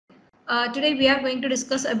Today we are going to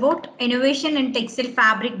discuss about innovation in textile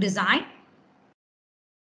fabric design.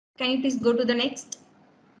 Can you please go to the next?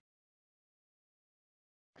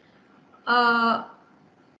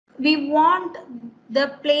 We want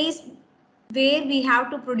the place where we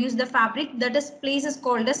have to produce the fabric, that is place is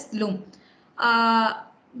called as loom.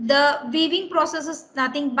 The weaving process is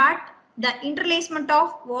nothing but the interlacement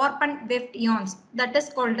of warp and weft yarns, that is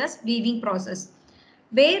called as weaving process.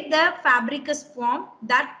 Where the fabric is formed,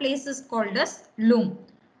 that place is called as loom.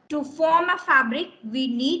 To form a fabric, we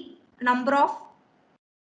need number of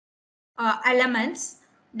elements,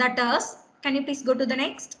 that is, can you please go to the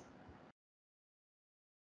next?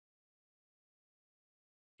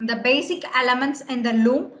 The basic elements in the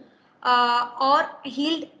loom are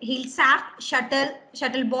heel shaft,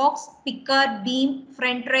 shuttle box, picker, beam,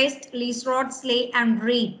 front rest, lease rod, sleeve, and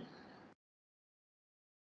reed.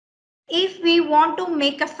 If we want to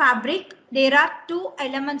make a fabric, there are two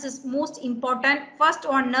elements is most important. First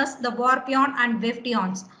one is the warp yarn and weft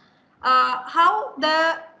yarns. How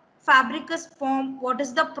the fabric is formed, what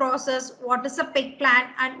is the process, what is the pick plan,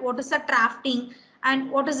 and what is the drafting,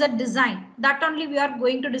 and what is the design. That only we are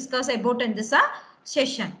going to discuss about in this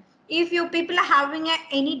session. If you people are having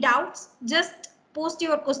any doubts, just post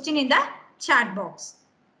your question in the chat box.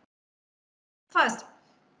 First,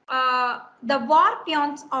 the warp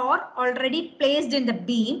yarns are already placed in the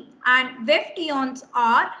beam and weft yarns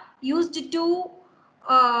are used to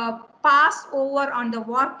pass over on the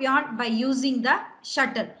warp yarn by using the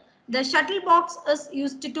shuttle. The shuttle box is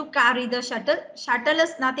used to carry the shuttle. Shuttle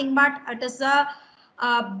is nothing but it is a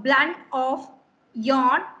blunt of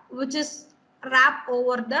yarn which is wrapped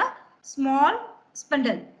over the small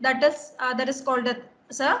spindle. That is called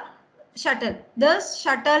as a shuttle. This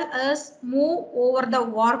shuttle is move over the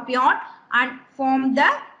warp yarn and form the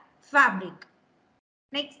fabric.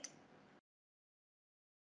 Next.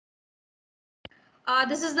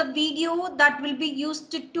 This is the video that will be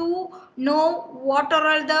used to know what are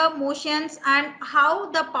all the motions and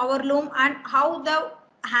how the power loom and how the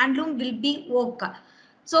hand loom will be work.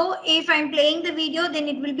 So if I'm playing the video, then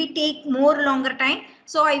it will be take more longer time.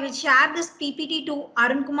 So I will share this PPT to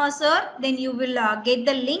Arun Kumar sir. Then you will get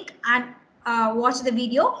the link and watch the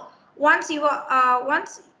video. Once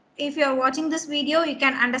if you are watching this video, you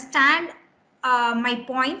can understand my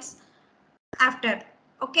points after.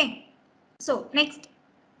 Okay. So next.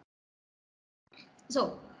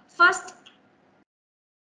 So first,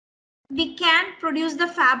 we can produce the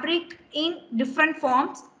fabric in different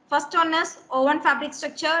forms. First one is woven fabric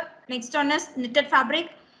structure. Next one is knitted fabric.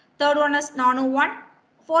 Third one is non-woven.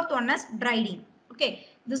 Fourth one is braiding. Okay,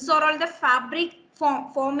 these are all the fabric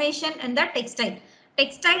formation in the textile.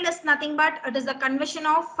 Textile is nothing but it is a conversion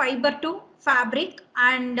of fiber to fabric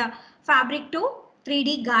and fabric to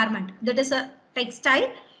 3D garment. That is a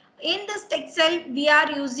textile. In this textile, we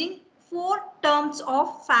are using four terms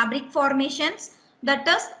of fabric formations. That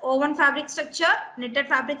is woven fabric structure, knitted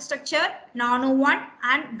fabric structure, non-woven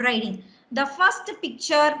and braiding. The first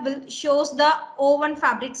picture will shows the woven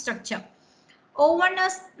fabric structure. Woven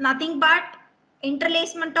is nothing but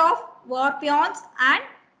interlacement of warp yarns and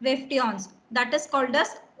weft yarns. That is called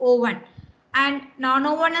as woven. And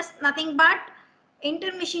non-woven is nothing but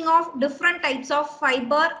intermeshing of different types of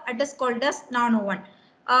fiber. It is called as non-woven.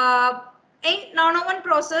 In non-woven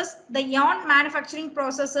process, the yarn manufacturing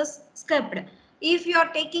process is skipped. If you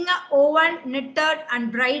are taking a woven, knitted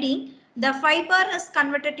and braiding, the fiber is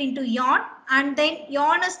converted into yarn and then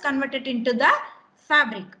yarn is converted into the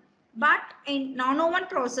fabric. But in non-woven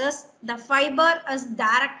process, the fiber is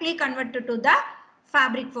directly converted to the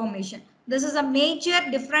fabric formation. This is a major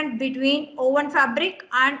difference between woven fabric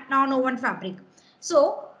and non-woven fabric.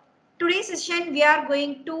 So today's session we are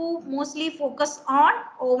going to mostly focus on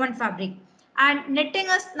woven fabric. And knitting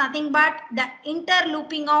is nothing but the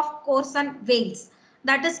interlooping of coarse and veils.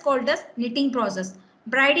 That is called as knitting process.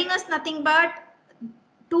 Braiding is nothing but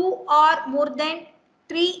two or more than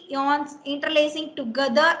three yarns interlacing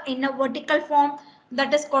together in a vertical form.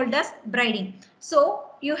 That is called as braiding.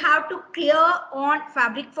 So you have to clear on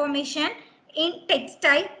fabric formation. In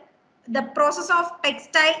textile, the process of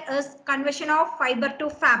textile is conversion of fiber to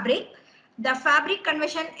fabric. The fabric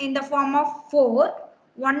conversion in the form of four.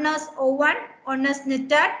 One is woven, one is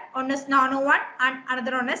knitted, one is non-woven and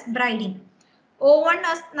another one is braiding. Woven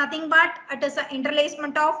is nothing but it is an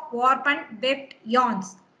interlacement of warp and weft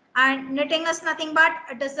yarns. And knitting is nothing but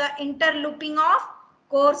it is an interlooping of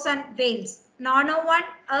coarse and veils. Non-woven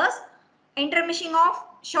is intermeshing of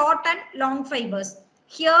short and long fibers.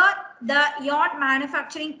 Here the yarn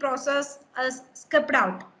manufacturing process is skipped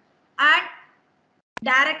out and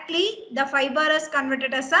directly the fiber is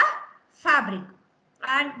converted as a fabric.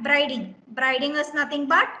 And braiding. Braiding is nothing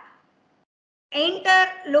but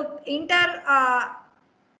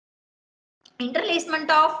interlacement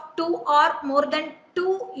of two or more than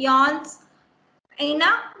two yarns in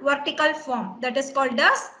a vertical form. That is called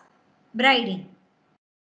as braiding.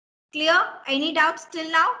 Clear? Any doubts till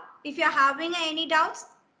now? If you are having any doubts,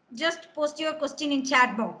 just post your question in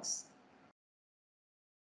chat box.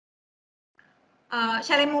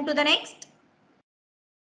 Shall I move to the next?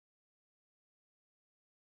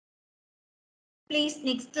 Please,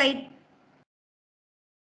 next slide.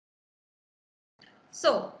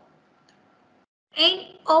 So, in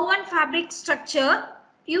woven fabric structure,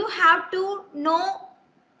 you have to know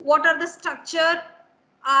what are the structure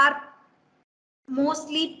are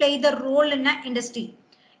mostly play the role in an industry.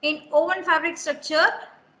 In woven fabric structure,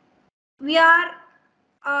 we are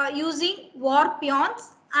using warp yarns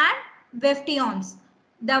and weft yarns.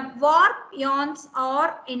 The warp yarns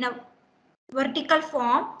are in a vertical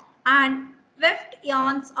form and weft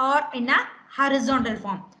yarns are in a horizontal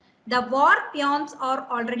form. The warp yarns are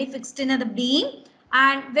already fixed in the beam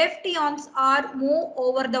and weft yarns are moved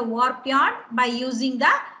over the warp yarn by using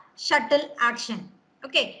the shuttle action.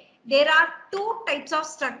 Okay, there are two types of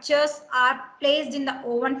structures are placed in the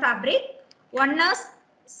woven fabric. One is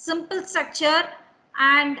simple structure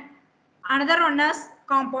and another one is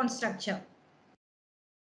compound structure.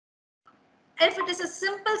 If it is a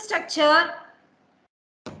simple structure,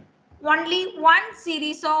 only one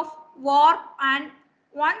series of warp and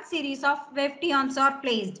one series of weft yarns are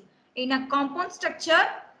placed. In a compound structure,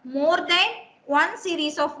 more than one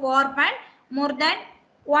series of warp and more than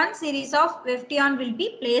one series of weft yarn will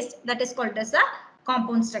be placed. That is called as a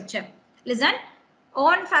compound structure. Listen,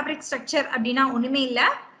 woven fabric structure அப்படினா ஒண்ணுமே இல்ல,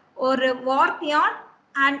 ஒரு warp yarn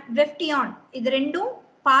and weft yarn இது ரெண்டும்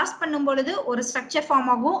pass பண்ணும் பொழுது ஒரு structure form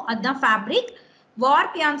ஆகும், அதுதான் fabric.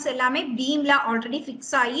 Warp yarns எல்லாமே beamல ஆல்ரெடி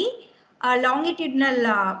ஃபிக்ஸ் ஆகி longitudinal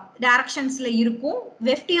directionsல இருக்கும்.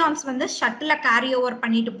 weft yarns வந்து ஷட்டில கேரி ஓவர்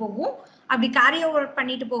பண்ணிட்டு போகும். அப்படி கேரி ஓவர்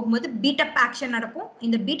பண்ணிட்டு போகும்போது பீட் அப் ஆக்ஷன் நடக்கும்.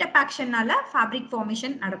 இந்த பீட் அப் ஆக்ஷன்னால fabric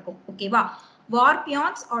formation நடக்கும். ஓகேவா? warp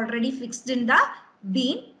yarns already fixed in the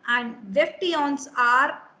beam and weft yarns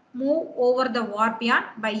are move over the warp yarn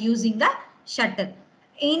by using the shuttle.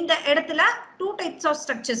 இந்த இடத்துல two types of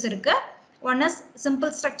structures இருக்கு. One is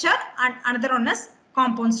simple structure and another one is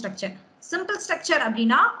compound structure. Simple structure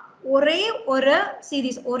அப்படின்னா ஒரே ஒரு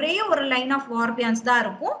series, ஒரே ஒரு line of warp yarns தான்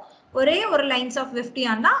இருக்கும், ஒரே ஒரு லைன்ஸ் ஆஃப் weft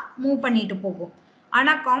yarn தான் மூவ் பண்ணிட்டு போகும்.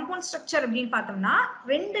 ஆனா காம்பவுண்ட் ஸ்ட்ரக்சர் அப்படின்னு பார்த்தோம்னா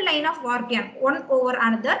ரெண்டு line of warp yarn one over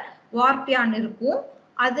another warp yarn இருக்கும்.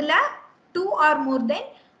 அதுல டூ ஆர் மோர் தென்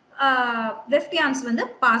weft yarns வந்து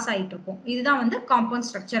பாஸ் ஆயிட்டு இருக்கும். இதுதான் வந்து காம்பவுண்ட்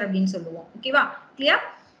ஸ்ட்ரக்சர் அப்படின்னு சொல்லுவோம். ஓகேவா? கிளியர்?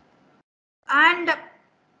 அண்ட்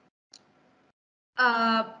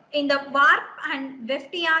இந்த வார்ப் அண்ட்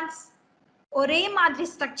weft yarns ஒரே மாதிரி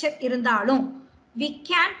ஸ்ட்ரக்சர் இருந்தாலும் we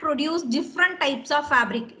can produce different types of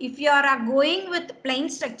fabric. If you are going with plain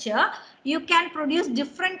structure, you can produce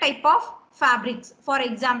different type of fabrics. For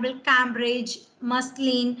example, cambrage,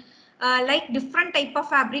 muslin, like different type of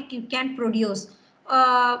fabric you can produce.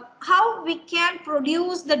 How we can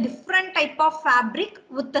produce the different type of fabric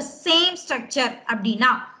with the same structure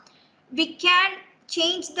abdina? We can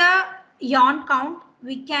change the yarn count,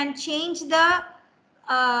 we can change the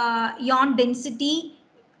yarn density,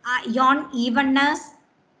 yarn evenness,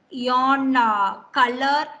 yarn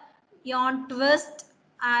color, yarn twist,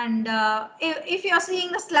 and if you are seeing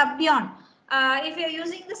the slub yarn, if you are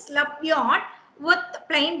using the slub yarn with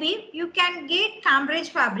plain weave, you can get cambrage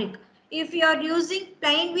fabric. If you are using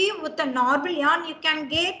plain weave with a normal yarn, you can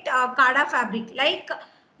get kada fabric. Like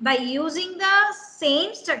by using the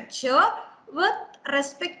same structure with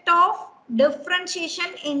respect of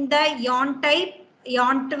differentiation in the yarn type,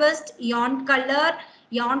 yarn twist, yarn color,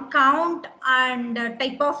 yarn count and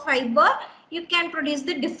type of fiber, you can produce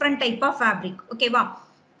the different type of fabric. Okay va?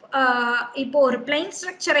 இப்போ ஒரு plain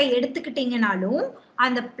ஸ்ட்ரக்சரை எடுத்துக்கிட்டீங்கனாலும்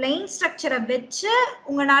அந்த plain ஸ்ட்ரக்சரை வச்சு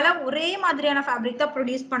உங்களால ஒரே மாதிரியான fabric தான்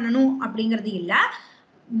ப்ரொடியூஸ் பண்ணணும் அப்படிங்கிறது இல்லை.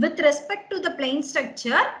 With respect to the plain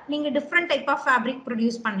structure நீங்க different type of fabric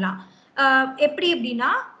produce பண்ணலாம். எப்படி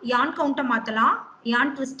அப்படின்னா யான் கவுண்டை மாற்றலாம்,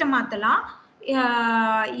 யான் ட்விஸ்ட்டை மாற்றலாம்,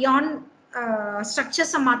 யான்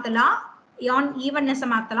ஸ்ட்ரக்சர்ஸை மாற்றலாம், யான் ஈவன்னஸை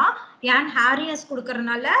மாற்றலாம். யான் ஹேரினஸ்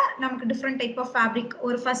கொடுக்கறதுனால நமக்கு டிஃப்ரெண்ட் டைப் ஆஃப் ஃபேப்ரிக்,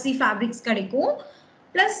 ஒரு ஃபஸ்ஸி ஃபேப்ரிக்ஸ் கிடைக்கும்.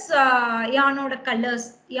 ப்ளஸ் யானோட கலர்ஸ்,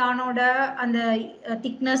 யானோட அந்த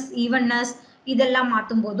திக்னஸ், ஈவன்னஸ் இதெல்லாம்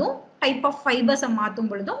மாற்றும் போதும், டைப் ஆஃப் ஃபைபர்ஸை மாற்றும்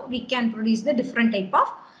பொழுதும் we can produce the different type of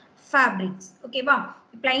fabrics. ஓகேவா?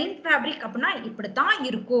 பிளைன் ஃபேப்ரிக் அப்படின்னா இப்படித்தான்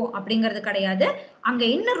இருக்கும் அப்படிங்கிறது கிடையாது. அங்கே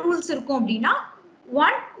என்ன ரூல்ஸ் இருக்கும் அப்படின்னா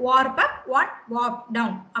ஒன் வார்ப் அப், ஒன் வார்ப்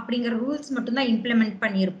டவுன் அப்படிங்கிற ரூல்ஸ் மட்டும்தான் இம்ப்ளிமெண்ட்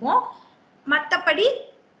பண்ணியிருப்போம். மத்தபடி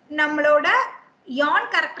நம்மளோட yarn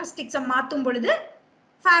characteristics மாத்தும் பொழுது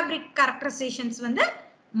fabric characterizations வந்து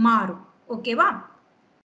மாறும். ஓகேவா?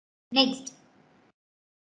 Next.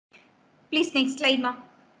 Please next slide ma.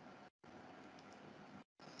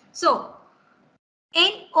 So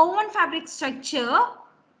in woven fabric structure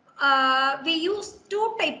we use two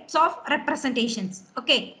types of representations.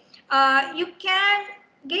 Okay, you can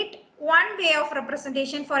get one way of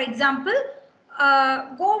representation. For example,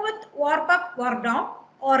 go with warp up, warp down,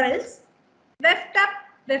 or else weft up,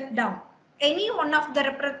 weft down. Any one of the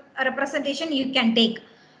representation you can take.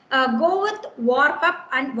 Go with warp up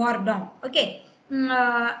and warp down. Okay,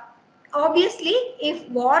 obviously if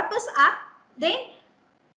warp is up, then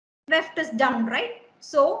weft is down, right?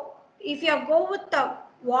 So if you go with the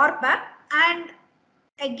warp up and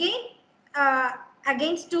again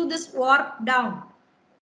against to this warp down,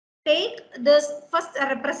 take this first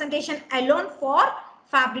representation alone for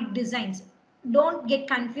fabric designs. Don't get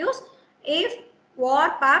confused. If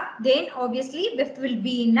warp up, then obviously weft will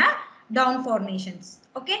be in a down formations.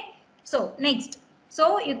 Okay, so next, so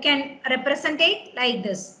you can represent it like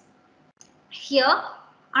this. Here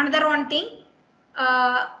another one thing,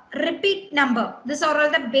 repeat number. These are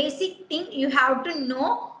all the basic thing you have to know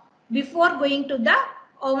before going to the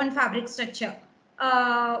woven fabric structure.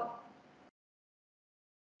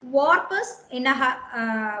 Warp is in a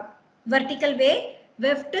vertical way,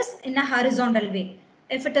 weft is in a horizontal way.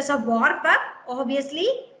 If it is a warp up, obviously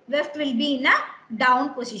weft will be in a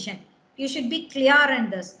down position. You should be clear in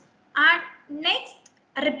this. And next,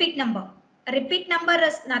 repeat number. Repeat number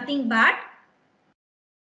is nothing but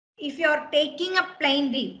if you are taking a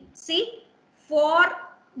plain weave, see, for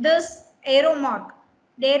this arrow mark,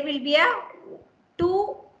 there will be a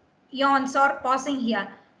two yarns are passing here.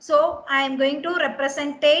 So I am going to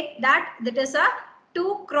represent that is a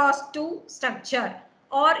 2 cross 2 structure.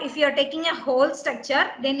 Or if you are taking a whole structure,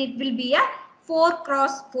 then it will be a 4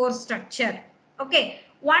 cross 4 structure. Okay,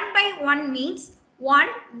 1 by 1 means 1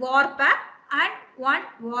 warp up and 1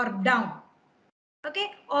 warp down. Okay,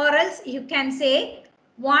 or else you can say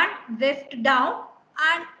 1 weft down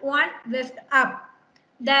and 1 weft up.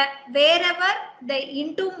 Wherever the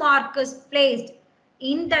into mark is placed,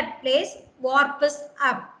 in that place warp is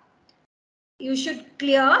up. You should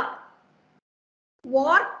clear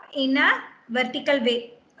warp in a vertical way,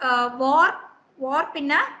 warp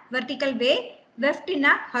in a vertical way, weft in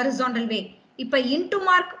a horizontal way. இப்ப into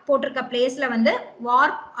mark போட்டிருக்க பிளேஸ்ல வந்து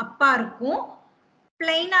warp அப்பா இருக்கும்,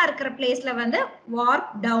 பிளைனா இருக்கிற பிளேஸ்ல வந்து warp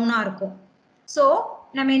டவுனா இருக்கும். சோ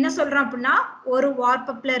நம்ம என்ன சொல்றோம் அப்படின்னா, ஒரு warp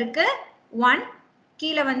upல இருக்கு, 1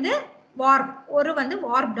 கீழே வந்து warp, ஒரு வந்து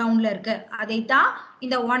warp downல இருக்கு. அதை தான்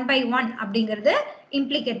இந்த 1 by 1 அப்படிங்கிறது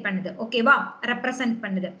இம்ப்ளிகேட் பண்ணுது. ஓகேவா, ரெப்ரசன்ட்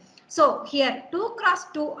பண்ணுது. சோ ஹியர் 2 cross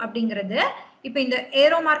 2 அப்படிங்கிறது, இப்போ இந்த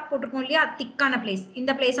ஏரோ மார்க் போட்டிருக்கோம் இல்லையா, திக்கான பிளேஸ்,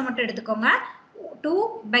 இந்த பிளேஸை மட்டும் எடுத்துக்கோங்க. 2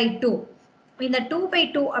 by 2. இந்த 2 by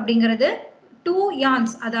 2 அப்படிங்கிறது 2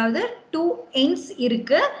 yarns, அதாவது 2 ends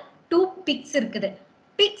இருக்கு, 2 picks இருக்குது.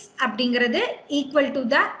 Picks அப்படிங்கிறது equal to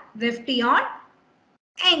the weft yarn,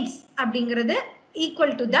 ends அப்படிங்கிறது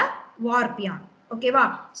equal to the warp yarn. ஓகேவா,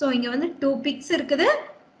 சோ இங்க வந்து 2 picks இருக்குது,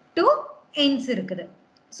 2 ends இருக்குது.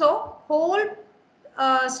 சோ whole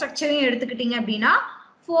ஸ்ட்ரக்சரையும் எடுத்துக்கிட்டீங்க அப்படின்னா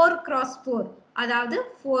 4 cross 4, அதாவது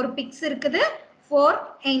 4 picks இருக்குது, 4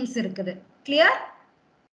 ends இருக்குது. Clear?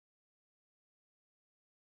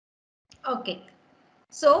 Okay,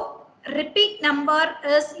 so repeat number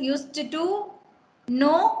is used to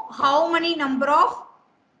know how many number of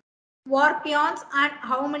warp yarns and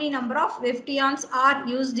how many number of weft yarns are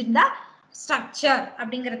used in the structure.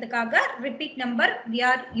 அப்படிங்கிறதுக்காக repeat number we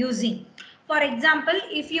are using. For example,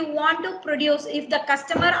 if you want to produce, if the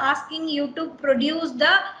customer asking you to produce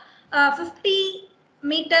the 50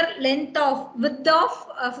 meter length of width of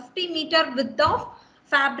 50 meter width of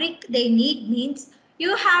fabric they need, means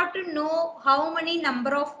you have to know how many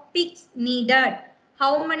number of picks needed,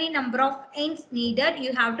 how many number of ends needed.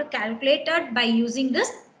 You have to calculate it by using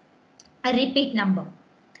this a repeat number.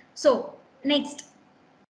 So next,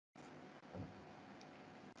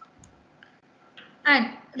 and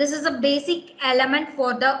this is a basic element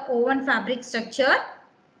for the woven fabric structure.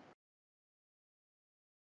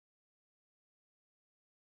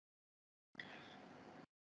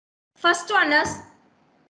 First one is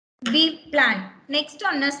weave plan, next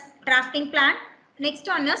one is drafting plan, next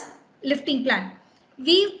one is lifting plan.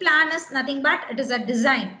 Weave plan is nothing but it is a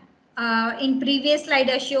design. In previous slide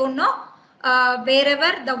I shown, no,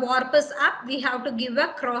 wherever the warp is up, we have to give a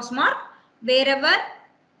cross mark. Wherever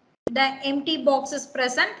the empty box is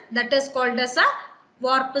present, that is called as a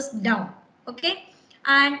warp is down. Okay,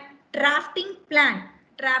 and drafting plan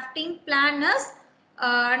is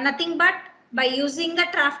nothing but by using the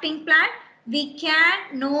drafting plan, we can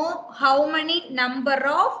know how many number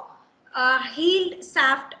of heeled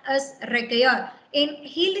shaft is required. In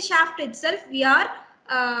heeled shaft itself, we are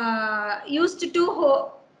used to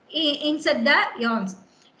insert the yarns.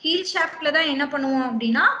 Heel shaft la da enna பண்ணுவோம்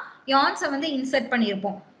அப்படினா yarns வந்து insert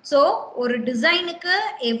பண்ணிருப்போம். So ஒரு டிசைனுக்கு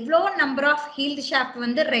எவ்வளோ number of healed shaft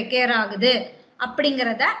வந்து require ஆகுது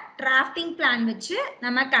அப்படிங்கறத டிராஃப்டிங் பிளான் வச்சு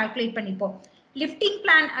நம்ம கால்குலேட் பண்ணிப்போம். லிஃப்டிங்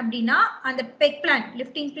பிளான் அப்படின்னா அந்த பெக் பிளான்,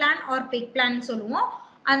 லிஃப்டிங் பிளான் ஆர் பெக் பிளான் சொல்லுவோம்.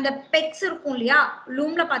 அந்த பெக்ஸ் இருக்கும் இல்லையா,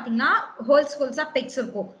 லூம்ல பாத்தீங்கன்னா ஹோல்ஸா பெக்ஸ்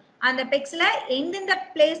இருக்கும். அந்த பெக்ஸ்ல எந்தெந்த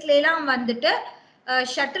பிளேஸ்ல எல்லாம் வந்துட்டு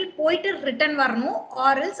ஷட்டில் போயிட்டு ரிட்டர்ன் வரணும்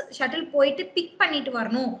ஆர்எல்ஸ் ஷட்டில் போயிட்டு பிக் பண்ணிட்டு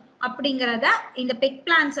வரணும் அப்படிங்கறத இந்த பெக்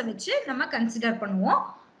பிளான்ஸை வச்சு நம்ம கன்சிடர் பண்ணுவோம்.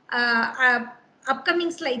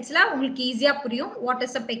 அப்கமிங் ஸ்லைட்ஸ்ல உங்களுக்கு ஈஸியா புரியும் what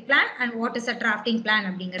is a peg plan and what is a drafting plan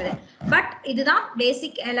அப்படிங்கிறது. பட் இதுதான்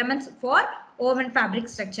பேசிக் elements for woven fabric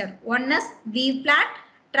structure. One is weave plan,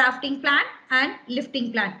 drafting plan and lifting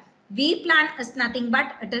plan. Weave plan is nothing but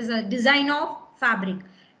it is a design of fabric.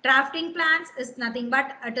 Drafting plans is nothing but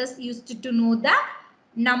it is used to know the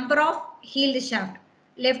number of heeled shaft.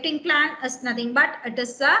 Lifting plan is nothing but it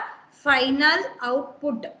is a final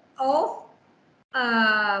output of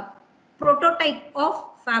prototype of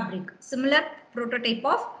fabric, similar prototype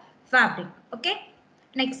of fabric. Okay,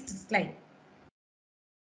 next slide.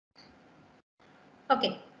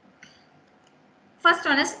 Okay, first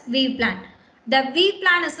one is weave plan. The weave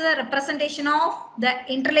plan is a representation of the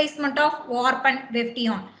interlacement of warp and weft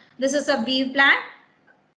yarn. This is a weave plan.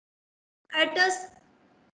 It is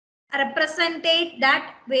represented that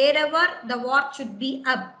wherever the warp should be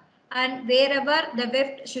up and wherever the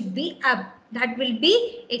weft should be up, that will be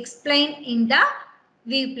explained in the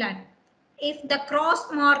weave plan. If the cross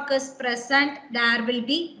mark is present, there will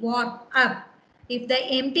be warp up. If the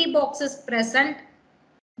empty box is present,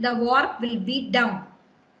 the warp will be down.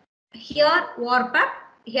 Here warp up,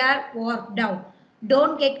 here warp down.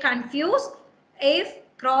 Don't get confused. If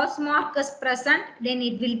cross mark is present, then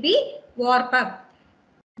it will be warp up.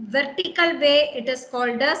 Vertical way it is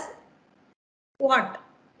called as what?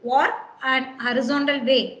 Warp, and horizontal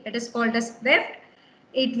way it is called as weft.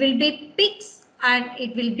 It will be picks and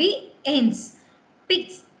it will be ends.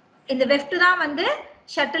 Picks in the weft da வந்து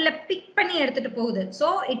shuttle pick பண்ணி எடுத்துட்டு போகுது. So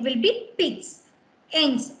it will be picks.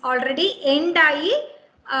 Ends already end ஆகி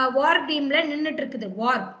warp beam la நின்னுட்டு இருக்குது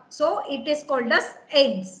warp. So it is called as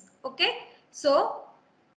ends. Okay, so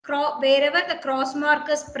wherever the cross mark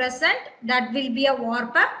is present, that will be a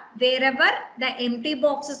warp up. Wherever the empty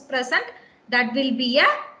box is present, that will be a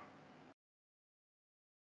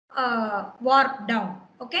warp down.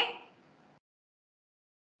 Okay,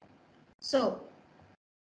 so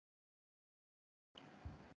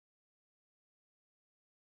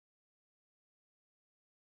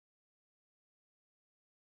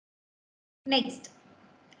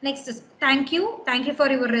next is thank you for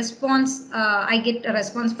your response. I get a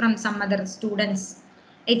response from some other students.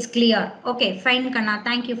 It's clear. Okay, fine Kanna,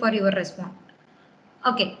 thank you for your response.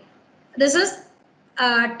 Okay, this is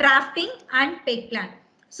drafting and peg plan.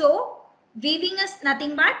 So weaving is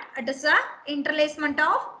nothing but it is a interlacement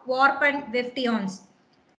of warp and weft yarns.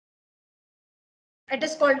 It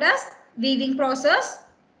is called as weaving process.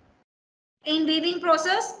 In weaving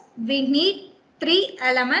process, we need three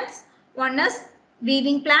elements. One is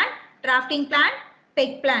weaving plan, drafting plan,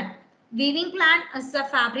 peg plan. Weaving plan is the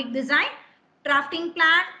fabric design. Drafting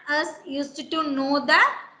plan is used to know the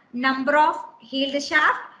number of heeled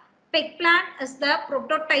shaft. Peg plan is the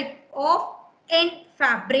prototype of end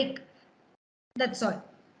fabric. That's all.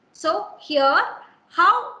 So here,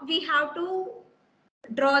 how we have to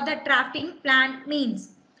draw the drafting plan means,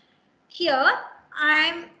 here I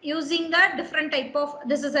am using the different type of,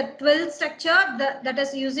 this is a twill structure that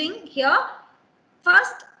is using here.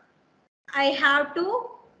 First, I have to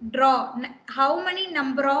draw how many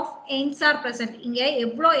number of ends are present. Inge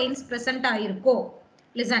evlo ends present aayirukko.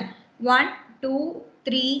 Listen, 1, 2,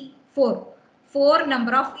 3, 4. 4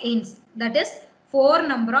 number of ends. That is 4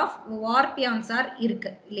 number of warp yarns are irukku.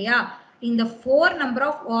 Illaya? In the 4 number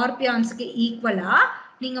of warp yarns ku equal ah,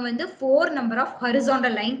 நீங்க வந்து 4 number of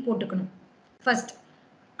horizontal line போட்டுக்கணும் first.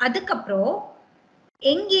 அதுக்கப்புறம்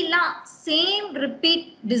எங்கெல்லாம் same repeat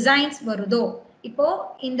designs வருதோ, இப்போ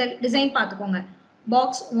இந்த design பார்த்துக்கோங்க,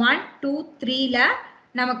 box 1, 2, 3ல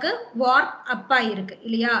நமக்கு வார்ப் அப்பா இருக்கு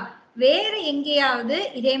இல்லையா, வேற எங்கேயாவது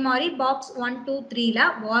இதே மாதிரி பாக்ஸ் 1, 2, 3ல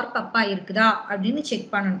வார்ப் அப்பா இருக்குதா அப்படின்னு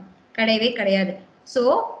செக் பண்ணணும். கிடையவே கிடையாது. ஸோ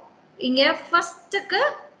இங்க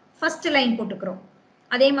ஃபர்ஸ்ட் லைன் போட்டுக்கிறோம்.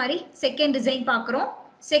 அதே மாதிரி செகண்ட் டிசைன் பார்க்குறோம்.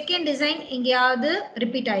 செகண்ட் டிசைன் எங்கேயாவது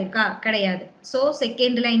ரிப்பீட் ஆயிருக்கா? கிடையாது. ஸோ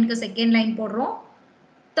செகண்ட் லைனுக்கு செகண்ட் லைன் போடுறோம்.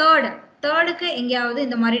 தேர்ட் தேர்டுக்கு எங்கேயாவது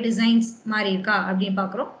இந்த மாதிரி டிசைன்ஸ் மாறி இருக்கா அப்படின்னு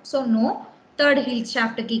பார்க்குறோம். So no. தேர்ட் ஹீல்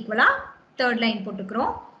ஷாஃப்ட்டுக்கு ஈக்குவலாக தேர்ட் லைன்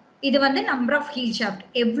போட்டுக்கிறோம். இது வந்து நம்பர் ஆஃப் ஹீல் ஷாஃப்ட்.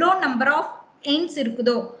 எவ்வளோ நம்பர் ஆஃப் எண்ட்ஸ்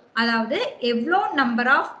இருக்குதோ, அதாவது எவ்வளோ நம்பர்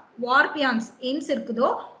ஆஃப் வார்பியான்ஸ் எண்ட்ஸ் இருக்குதோ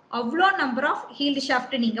அவ்வளோ நம்பர் ஆஃப் ஹீல்டு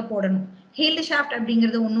ஷாஃப்ட் நீங்கள் போடணும். ஹீல்டு ஷாஃப்ட்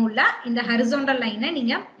அப்படிங்கிறது ஒன்றும் இல்லை, இந்த ஹரிசோண்டல் லைனை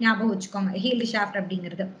நீங்கள் ஞாபகம் வச்சுக்கோங்க, ஹீல்டு ஷாஃப்ட்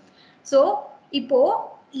அப்படிங்கிறது. ஸோ இப்போ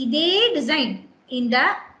இதே டிசைன் இந்த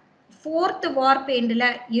ஃபோர்த் வார்ப் எண்டில்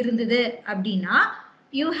இருந்தது அப்படின்னா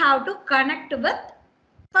you have to connect with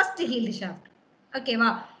first healed shaft.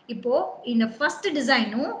 ஓகேவா? இப்போ இந்த ஃபர்ஸ்ட்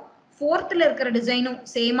டிசைனும் ஃபோர்த்தில் இருக்கிற டிசைனும்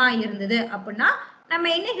சேமா இருந்தது அப்படின்னா நம்ம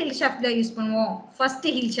என்ன ஹீல் ஷாஃப்ட் தான் யூஸ் பண்ணுவோம்? ஃபர்ஸ்ட்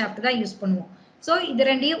ஹீல் ஷாஃப்ட் தான் யூஸ் பண்ணுவோம். ஸோ இது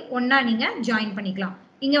ரெண்டையும் ஒன்றா நீங்கள் ஜாயின் பண்ணிக்கலாம்.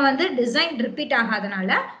 இங்கே வந்து டிசைன் ரிப்பீட்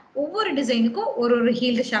ஆகாதனால ஒவ்வொரு டிசைனுக்கும் ஒரு ஒரு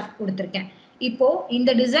ஹீல்டு ஷாஃப்ட் கொடுத்துருக்கேன். இப்போ இந்த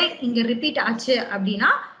டிசைன் இங்கே ரிப்பீட் ஆச்சு அப்படின்னா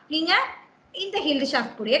நீங்கள் இந்த ஹீல்டு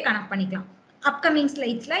ஷாஃப்ட் கூடயே கனெக்ட் பண்ணிக்கலாம். அப்கமிங்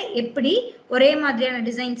ஸ்லைட்ஸில் எப்படி ஒரே மாதிரியான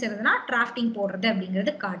டிசைன்ஸ் இருந்ததுன்னா டிராஃப்டிங் போடுறது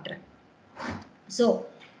அப்படிங்கிறது காட்டுறேன். So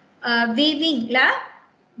weavingல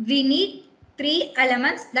we need 3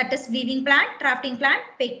 elements, that is weaving plan, drafting plan,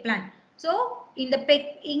 peg plan. So இந்த peg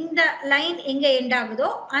இந்த லைன் எங்க எண்ட் ஆகுதோ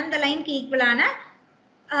அந்த லைனுக்கு ஈக்குவலான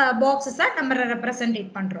பாக்ஸஸை நம்ம ரெப்ரசன்டேட்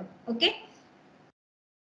பண்றோம். Okay,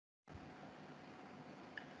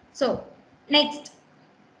 so next.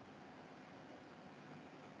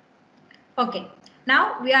 Okay, now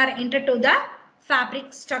we are entered to the fabric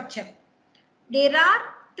structure. There are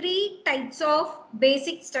 3 types of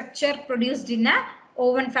basic structure produced in a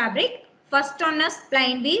woven fabric. First one is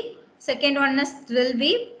plain weave, second one is twill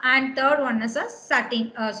weave, and third one is a satin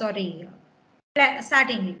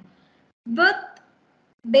weave. With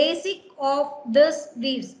basic of this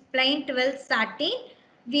weaves, plain, twill, satin,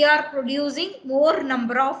 we are producing more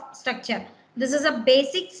number of structure. This is a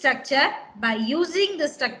basic structure. By using the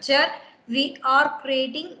structure, we are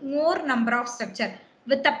creating more number of structure.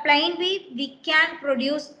 With the plain weave, we can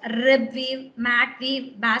produce rib weave, mat weave,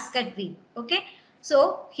 basket weave. Okay, so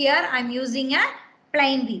here I am using a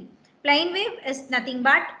plain weave. Plain weave is nothing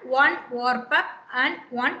but one warp up and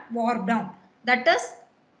one warp down. That is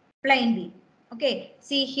plain weave. Okay,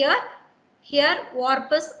 see here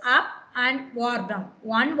warp is up and warp down.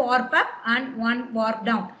 One warp up and one warp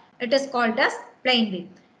down. It is called as plain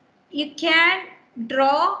weave. You can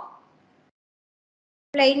draw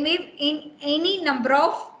plain weave in any number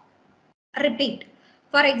of repeat.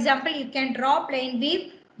 For example, you can draw plain weave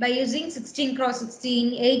by using 16 cross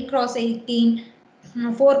 16, 8 cross 18,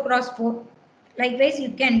 4 cross 4. Likewise,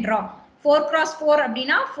 you can draw 4 cross 4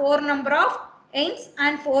 அப்படினா 4 number of ends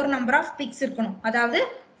and 4 number of picks இருக்கணும். அதாவது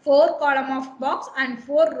 4 column of box and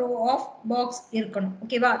 4 row of box இருக்கணும்.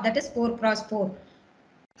 ஓகேவா? That is 4 cross 4.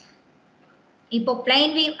 இப்போ plain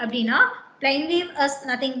weave அப்படினா plain weave is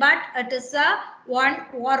nothing but it is a one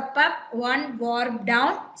warp up, one warp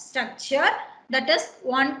down structure, that is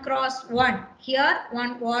 1 cross 1. Here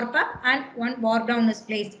one warp up and one warp down is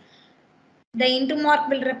placed. The into mark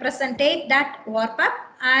will represent that warp up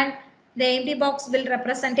and the empty box will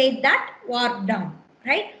represent that warp down,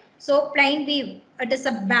 right? So plain weave, it is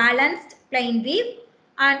a balanced plain weave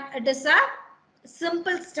and it is a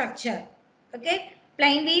simple structure. Okay,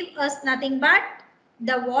 plain weave is nothing but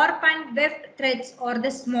the warp and weft threads are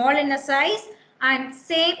the small in a size and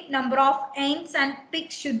same number of ends and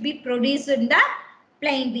picks should be produced in the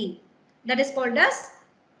plain weave. That is called as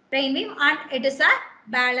plain weave and it is a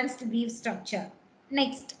balanced weave structure.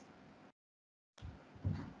 Next,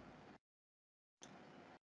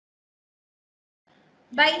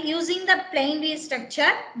 by using the plain weave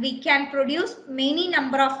structure, we can produce many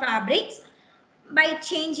number of fabrics by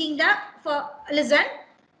changing the listen.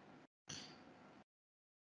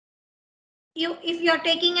 If you are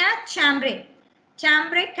taking a chambray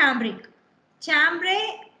cambric, chambray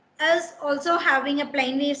is also having a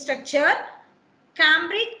plain weave structure.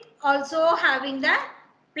 Cambric also having the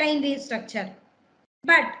plain weave structure.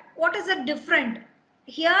 But what is the difference?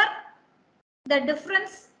 Here the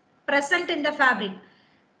difference present in the fabric,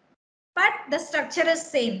 but the structure is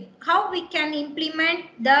same. How we can implement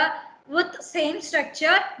the with same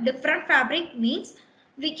structure different fabric means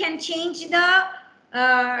we can change the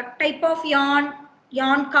type of yarn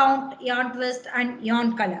count, yarn twist and yarn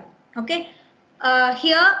color. Okay,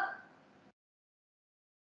 here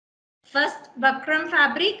first buckram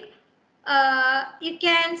fabric, you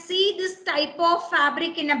can see this type of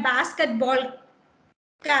fabric in a basketball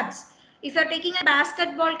caps. If you are taking a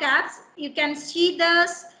basketball caps, you can see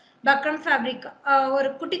this buckram fabric. ஒரு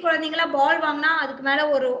குட்டி குழந்தைங்களா பால் வாங்கினா அதுக்கு மேல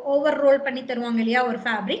ஒரு over role பண்ணி தருவாங்க இல்லையா ஒரு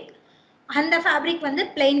ஃபேப்ரிக், அந்த ஃபேப்ரிக் வந்து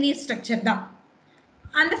plain weave structure தான்.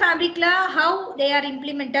 அந்த ஃபேப்ரிக்ல how they are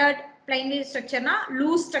implemented plain weave structure na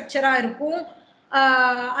loose structure ah irukum.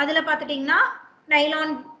 Adula paathitingna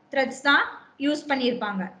nylon threads தான் யூஸ்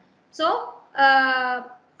பண்ணிருப்பாங்க. So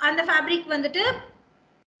அந்த fabric வந்துட்டு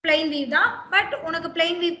plain weave தான். பட் உனக்கு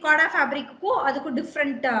plain weave காடா fabricக்கும் அதுக்கு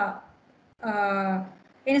டிஃப்ரெண்ட்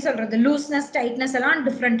என்ன சொல்றது லூஸ்னஸ் டைட்னஸ் எல்லாம்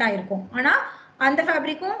டிஃப்ரெண்டா இருக்கும். ஆனா அந்த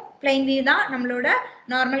fabricக்கும் plain weave தான். நம்மளோட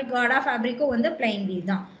நார்மல் காடா fabricக்கும் வந்து plain weave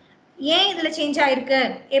தான். ஏன் இதுல சேஞ்ச் ஆயிருக்கு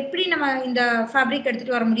எப்படி நம்ம இந்த fabric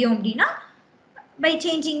எடுத்துட்டு வர முடியும் அப்படின்னா by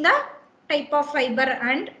changing the type of fiber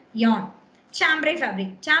and yarn. Chambray fabric.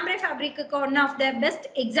 Chambray fabric one of the best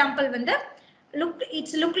example வந்து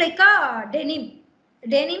it's look like a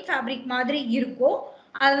denim fabric மாதிரி இருக்கும்.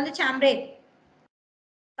 அது வந்து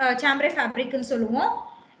chambray fabric ன்னு சொல்லுவோம்.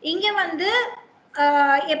 இங்க வந்து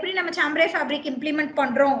எப்படி நம்ம chambray fabric implement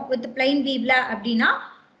பண்றோம் with plain weave ல அப்படின்னா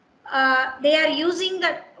they are using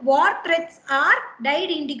the war threads are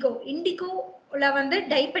dyed indigo. indigoல வந்து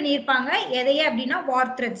டை பண்ணிருப்பாங்க. எதையே அப்படின்னா war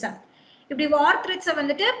threads. இப்படி war threads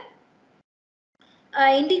வந்துட்டு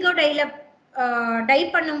indigo டைல டை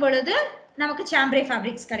பண்ணும் பொழுது நமக்கு chambray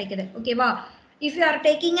fabrics கிடைக்குது. ஓகேவா? if you are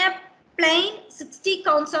taking a plain 60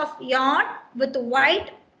 counts of yarn with white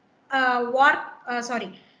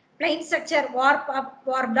plain structure warp up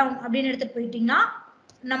warp down அப்படின்னு எடுத்துட்டு போயிட்டீங்கன்னா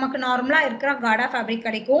நமக்கு நார்மலா இருக்கிற காடா ஃபேப்ரிக்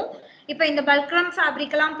கிடைக்கும். இப்போ இந்த பல்க்ரம்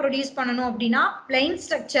ஃபேப்ரிக் எல்லாம் ப்ரொடியூஸ் பண்ணணும் அப்படின்னா பிளைன்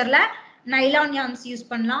ஸ்ட்ரக்சர்ல நைலான் yarns யூஸ்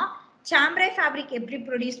பண்ணலாம். chambray ஃபேப்ரிக் எப்படி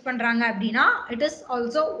ப்ரொடியூஸ் பண்றாங்க அப்படின்னா it is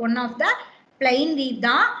also one of the plain we've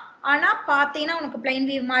தான். ஆனா பார்த்தீங்கன்னா உனக்கு பிளைன்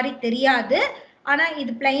வீவ் மாதிரி தெரியாது. ஆனா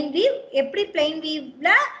இது பிளைன் வீவ். எப்படி பிளைன் வீவ்ல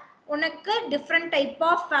உனக்கு different type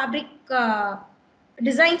of fabric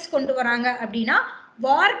designs கொண்டு வராங்க அப்படின்னா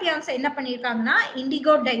வார்ப் yarns என்ன பண்ணிருக்காங்கன்னா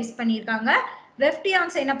இண்டிகோ டைஸ் பண்ணிருக்காங்க. வெஃப்ட்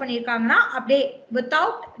yarns என்ன பண்ணிருக்காங்கன்னா அப்படியே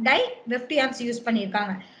without tie weft yarns use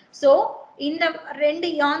பண்ணிருக்காங்க. சோ இந்த ரெண்டு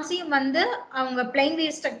yarnsையும் வந்து அவங்க plain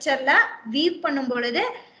weave ஸ்ட்ரக்சர்ல வீவ் பண்ணும் பொழுது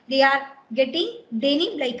they are getting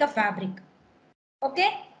denim like a fabric. Okay,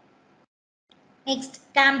 next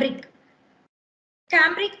cambric.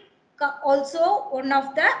 Cambric also one of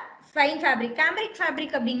the fine fabric. cambric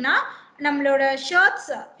fabric அப்படின்னா நம்மளோட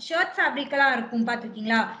ஷர்ட் ஃபேப்ரிக் எல்லாம் இருக்கும்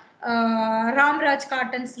பார்த்துருக்கீங்களா? ராம்ராஜ்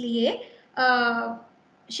காட்டன்ஸ்லயே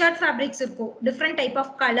ஷர்ட் ஃபேப்ரிக்ஸ் இருக்கும். Different type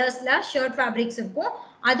of கலர்ஸ்ல shirt fabrics இருக்கும்.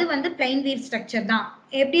 அது வந்து பிளைன் வீவ் ஸ்ட்ரக்சர் தான்.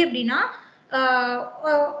 எப்படி அப்படின்னா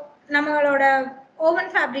நம்மளோட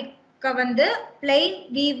ஓவன் ஃபேப்ரிக்கை வந்து பிளைன்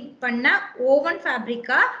வீவ் பண்ண ஓவன்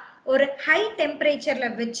ஃபேப்ரிக்கா ஒரு ஹை டெம்பரேச்சர்ல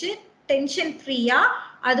வச்சு டென்ஷன் ஃப்ரீயா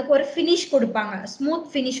அதுக்கு ஒரு ஃபினிஷ் கொடுப்பாங்க. ஸ்மூத்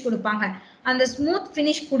ஃபினிஷ் கொடுப்பாங்க. அந்த ஸ்மூத்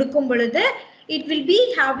ஃபினிஷ் கொடுக்கும் பொழுது it will be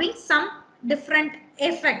having some different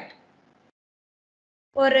effect.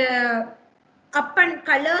 ஒரு up and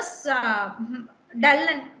colors dull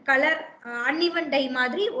and color uneven dye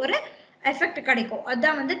மாதிரி ஒரு எஃபெக்ட் கிடைக்கும்.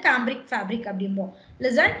 அதான் வந்து cambric fabric அப்படிம்போம்.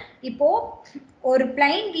 லிசன், இப்போ ஒரு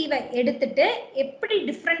பிளைன் வீவை எடுத்துட்டு எப்படி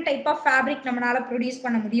டிஃப்ரெண்ட் டைப் ஆஃப் ஃபேப்ரிக் நம்மளால ப்ரொடியூஸ்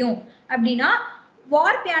பண்ண முடியும் அப்படின்னா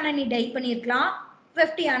வார்ப்பியான நீ டை பண்ணிருக்கலாம்,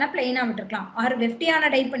 வெஃப்டியான பிளைனா விட்டுருக்கலாம். ஆர் வெஃப்டியான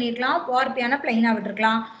டை பண்ணிருக்கலாம், வார்ப்பியான பிளைனா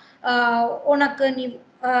விட்டுருக்கலாம். உனக்கு நீ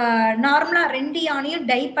நார்மலா ரெண்டு யானையும்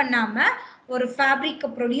டை பண்ணாம ஒரு ஃபேப்ரிக்கை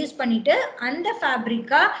ப்ரொடியூஸ் பண்ணிட்டு அந்த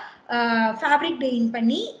ஃபேப்ரிக்கா ஃபேப்ரிக் டையிங்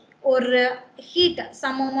பண்ணி ஒரு heat,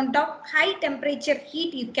 some amount of high temperature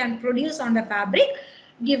heat you can produce on the fabric.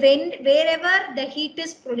 Given wherever the heat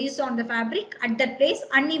is produced on the fabric, at that place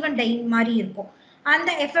uneven dyeing மாதிரி இருக்கும்.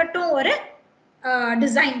 அந்த எஃபெக்டும் ஒரு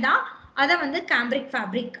டிசைன் தான். அதை வந்து cambric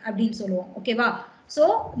fabric அப்படின்னு சொல்லுவோம். ஓகேவா? So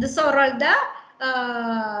this are all the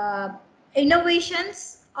innovations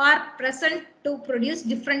are present to produce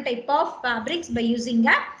different type of fabrics by using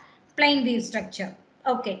a plain weave structure.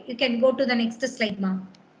 Okay, you can go to the next slide, ma'am.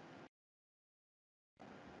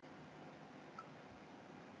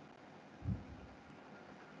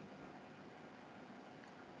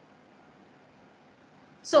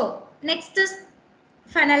 So next is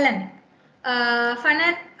fenelon.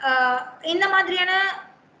 இந்த மாதிரியான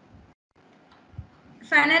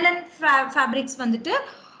fenelon fabrics வந்துட்டு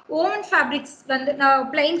oven fabrics வந்து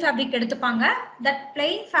plain fabric எடுத்துப்பாங்க. That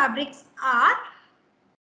plain fabrics R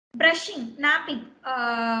brushing napping.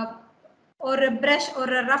 ஒரு brush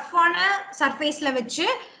ஒரு ரஃப்பான சர்ஃபேஸ்ல வச்சு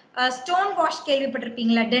stone wash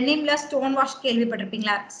கேள்விப்பட்டிருப்பீங்களா? டெனிம்ல stone wash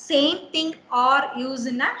கேள்விப்பட்டிருப்பீங்களா? Same thing or use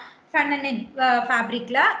in ஃபெனலின்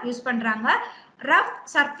ஃபேப்ரிக்ல use பண்றாங்க. Rough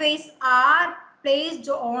surface R placed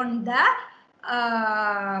on the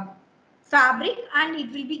fabric and it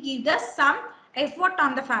will be give the some effort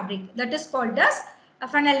on the fabric. That is called as a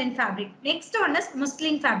fenelon fabric. Next one is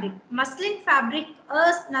muslin fabric. Muslin fabric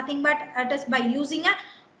is nothing but it is by using a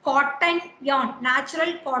cotton yarn,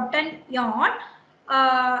 natural cotton yarn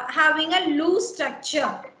having a loose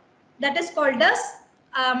structure. That is called as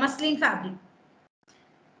muslin fabric.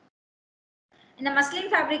 In the muslin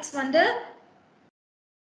fabrics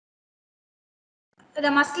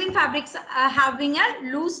the muslin fabrics having a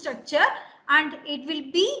loose structure and it will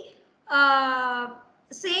be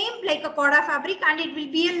same like a Coda fabric, and it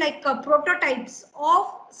will be like prototypes of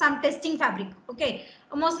some testing fabric. Okay,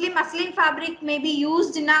 mostly muslin fabric may be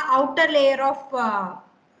used in a outer layer of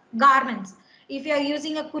garments. If you are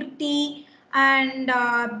using a kurti and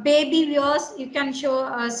baby wears, you can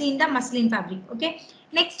see in the muslin fabric. Okay,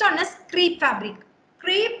 next one is crepe fabric.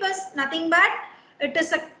 Crepe is nothing but it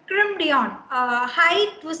is a crimped yarn.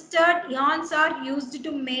 High twisted yarns are used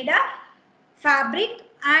to make a fabric,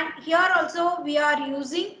 and here also we are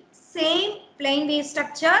using same plain weave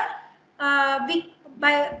structure.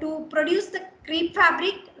 To produce the crepe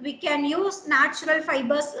fabric, we can use natural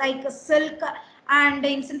fibers like silk, and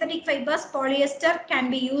in synthetic fibers polyester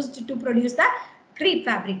can be used to produce the crepe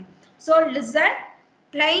fabric. So listen,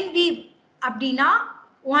 plain weave அப்படினா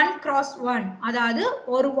 1x1, அதாவது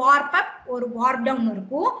ஒரு warp up ஒரு warp down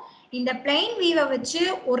இருக்கும். இந்த plain weave வச்சு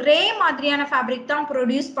ஒரே மாதிரியான fabric தான்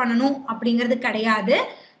produce பண்ணனும் அப்படிங்கிறது கிடையாது.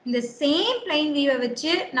 இந்த same plain weave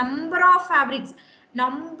வச்சு number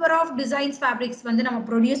of designs fabrics வந்து நம்ம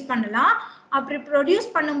produce பண்ணலாம். அப்படி produce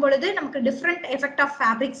பண்ணும் பொழுது நமக்கு different effect of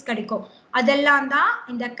fabrics கிடைக்கும். அதெல்லாம் தான்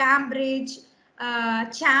இந்த cambridge,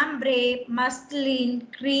 chambray, muslin,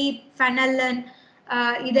 crepe, flanellen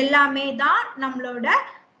இதெல்லாமே தான் நம்மளோட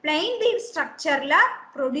plain weave structureல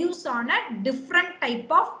produce ஆன different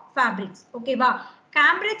type of fabrics. ஓகேவா?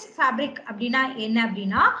 cambridge fabric அப்படினா என்ன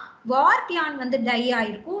அப்படினா warp yarn வந்து dye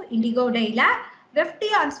ஆயிருக்கும் indigo dyeல, weft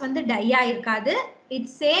yarns வந்து dye ஆயிருக்காது.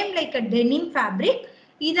 It's same like a denim fabric.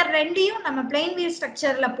 இத ரெண்டையும் நம்ம plain weave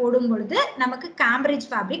structureல போடும் பொழுது நமக்கு cambridge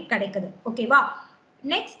fabric கிடைக்குது. ஓகேவா?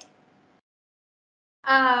 next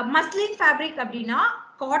muslin fabric அப்படினா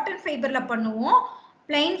cotton fiberல பண்ணுவோம்.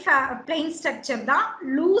 plain structure தான்.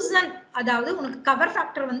 loosen, அதாவது உனக்கு cover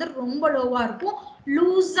factor வந்து ரொம்ப லோவா இருக்கும்.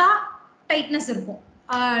 லூஸா tightness இருக்கும்.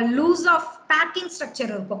 loose of packing structure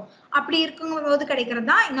இருக்கும். அப்படி இருக்கும்போது கிடைக்கிறது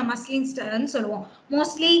தான் இந்த muslin ன்னு சொல்லுவோம்.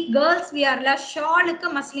 mostly girls wearல ஷாலுக்கு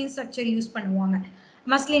muslin structure use பண்ணுவாங்க.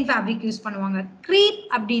 muslin fabric யூஸ் பண்ணுவாங்க. crepe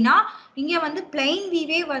அப்படினா இங்க வந்து plain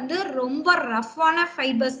weave வந்து ரொம்ப ரஃப்பான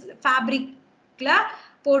fibers fabricல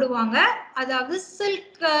போடுவாங்க. அதாவது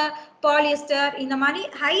silk, பாலியஸ்டர் இந்த மாதிரி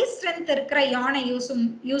ஹை ஸ்ட்ரென்த் இருக்கிற யானை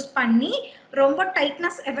யூஸ் பண்ணி ரொம்ப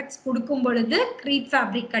டைட்னஸ் எஃபெக்ட்ஸ் கொடுக்கும் பொழுது crepe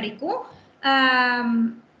fabric கிடைக்கும்.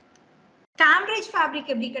 cambridge fabric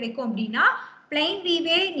எப்படி கிடைக்கும் அப்படின்னா plain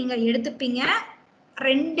weave நீங்க எடுத்துப்பீங்க,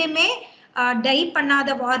 ரெண்டுமே டை பண்ணாத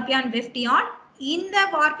warp yarn, weft yarn. இந்த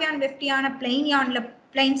warp yarn, weft yarn plain yarnல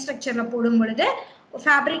plain structureல போடும் பொழுது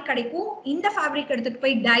fabric கிடைக்கும். இந்த fabric எடுத்துட்டு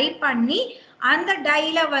போய் டை பண்ணி அந்த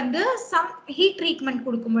டைல வந்து some heat treatment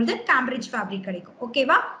கொடுக்கும் பொழுது cambridge fabric கிடைக்கும்.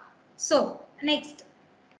 ஓகேவா? so next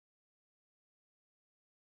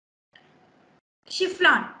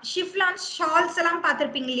chiffon shawls எல்லாம்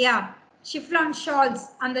பார்த்திருப்பீங்க இல்லையா? chiffon shawls,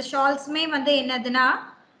 அந்த shawlsமே வந்து என்னதுன்னா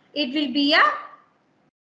it will be a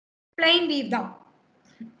plain weave தான்.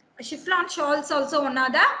 chiffon shawls also one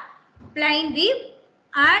of the plain weave,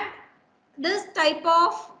 and this type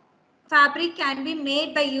of fabric can be made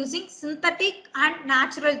by using synthetic and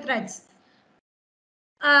natural threads.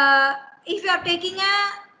 If you are taking a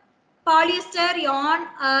polyester yarn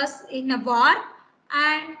as in a warp,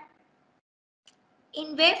 and in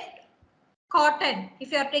weft cotton, if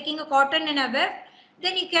you are taking a cotton in a weft,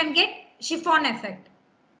 then you can get chiffon effect.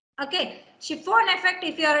 Okay, chiffon effect,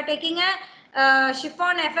 if you are taking a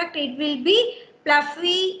chiffon effect, it will be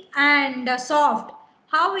fluffy and soft.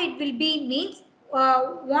 How it will be means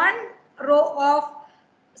one row of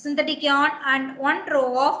synthetic yarn and one row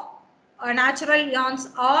of natural yarns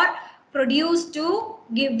are produced to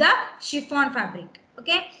give the chiffon fabric.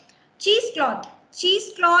 Okay, cheesecloth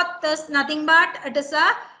is nothing but it is a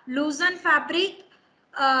loosen fabric.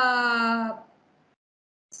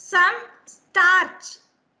 Some starch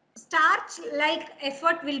like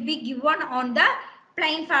effort will be given on the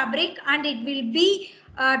plain fabric, and it will be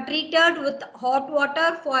treated with hot water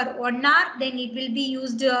for 1 hour, then it will be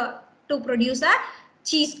used to produce a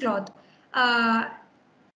cheesecloth.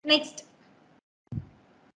 Next,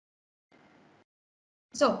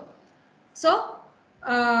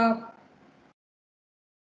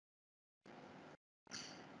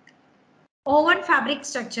 oven fabric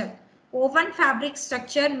structure. Oven fabric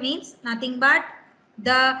structure means nothing but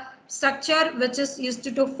the structure which is used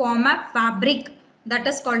to form a fabric, that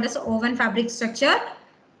is called as oven fabric structure.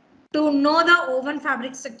 To know the oven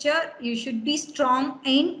fabric structure, you should be strong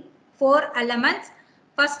in 4 elements.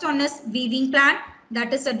 First one is weaving plan, that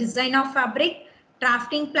is a design of fabric.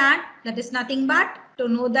 Drafting plan, that is nothing but to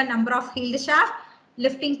know the number of healed shaft.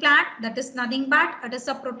 Lifting plant, that is nothing but it is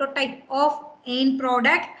a prototype of end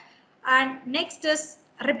product. And next is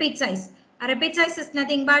repeat size. A repeat size is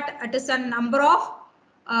nothing but it is a number of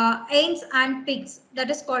ends and peaks, that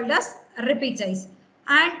is called as repeat size.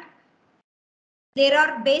 And there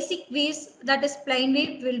are basic weaves, that is plain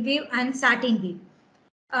weave, twill weave and satin weave.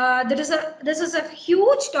 This is a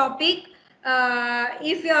huge topic.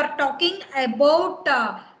 If you are talking about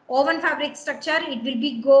woven fabric structure, it will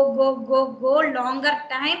be go longer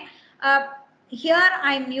time. Here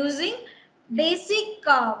I am using basic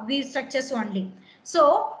weave structures only. So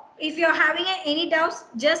if you are having any doubts,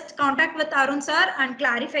 just contact with Arun sir and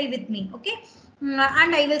clarify with me. Okay.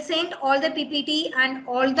 And I will send all the PPT and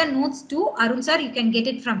all the notes to Arun sir. You can get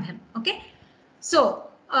it from him. Okay. So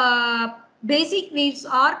basic weaves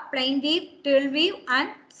are plain weave, twill weave and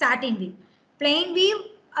satin weave. Plain weave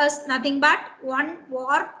is nothing but one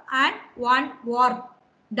warp and one warp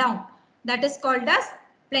down. That is called as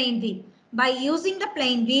plain weave. By using the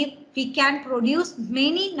plain weave, we can produce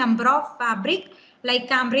many number of fabric like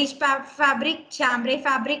Cambridge fabric, chambray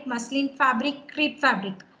fabric, muslin fabric, crepe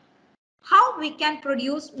fabric. How we can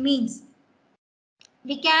produce means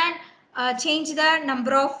we can change the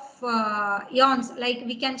number of yarns, like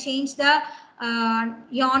we can change the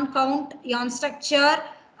yarn count, yarn structure,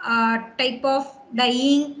 type of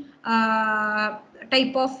dyeing,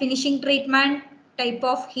 type of finishing treatment, type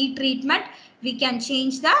of heat treatment. We can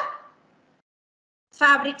change the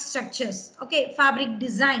fabric structures, okay, fabric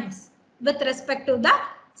designs with respect to the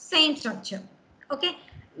same structure. Okay,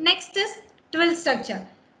 next is twill structure.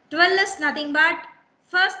 Twill is nothing but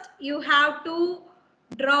first you have to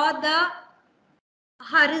draw the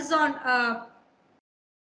horizontal,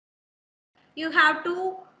 you have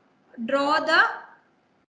to draw the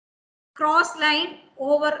cross line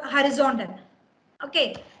over horizontal.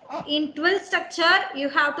 Okay, in twill structure you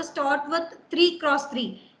have to start with 3 cross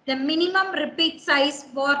 3. The minimum repeat size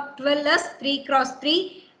for twill is 3 cross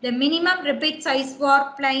 3. The minimum repeat size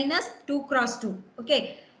for plain is 2 cross 2. Okay,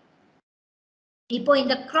 இப்போ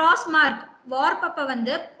இந்த cross mark warp அப்ப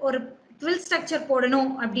வந்து ஒரு twill structure போடணும்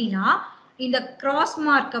அப்படினா இந்த cross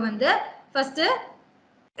mark வந்து first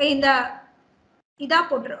இந்த இதா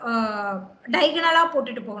போட்டு diagonal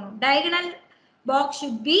போட்டுட்டு போகணும். Diagonal box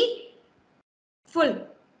should be full.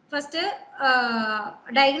 First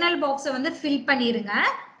diagonal box வந்து fill பண்ணிருங்க.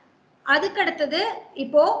 அதுக்கு அடுத்தது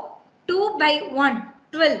இப்போ 2 by 1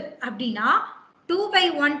 12 அப்படினா 2 by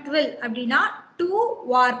 1 12 அப்படினா 2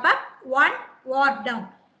 warp up 1 warp down.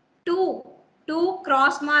 2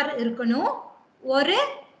 cross mark இருக்கணும், ஒரு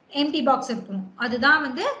empty box இருக்கணும். அதுதான்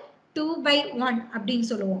வந்து 2 by 1 அப்படின்னு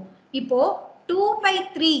சொல்லுவோம். இப்போ 2 by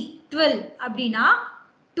 3 12 அப்படினா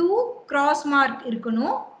 2 cross mark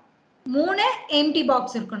இருக்கணும், 3 empty box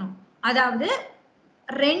இருக்கணும். அதாவது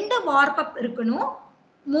 2 warp up இருக்கணும்,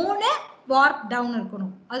 3 warp down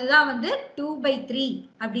இருக்கணும். அதுதான் வந்து 2 by 3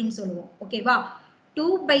 அப்படின்னு சொல்லுவோம். ஓகேவா?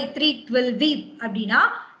 2 by 3 12 weave அப்படினா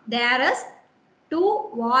there is 2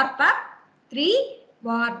 warp up, 3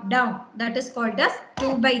 warp down. That is called as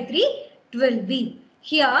 2 by 3 12 weave.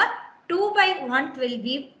 Here 2 by 1 12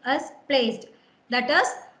 weave is placed. That is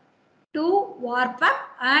 2 warp up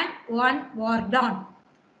and 1 warp down.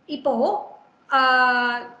 இப்போ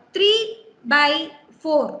 3 by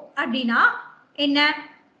 4 அப்படினா என்ன?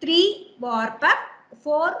 3 warp up,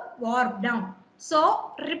 4 warp down. So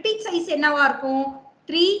repeat size என்னவா இருக்கும்?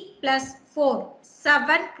 3 plus 4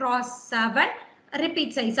 7 cross 7 repeat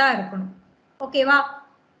size இருக்கணும். ஓகேவா?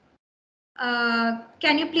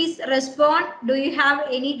 Can you please respond? Do you have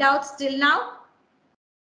any doubts till now?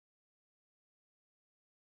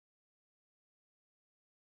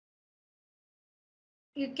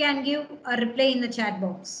 You can give a reply in the chat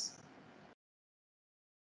box.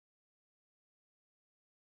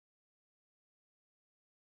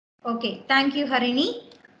 Okay, thank you, Harini.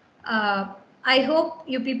 I hope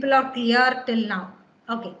you people are clear till now.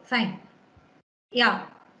 Okay, fine. Yeah,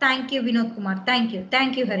 thank you, Vinod Kumar. Thank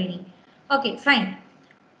you, Harini. Okay, fine.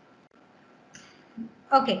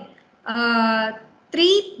 Okay,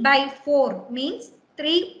 3 by 4 means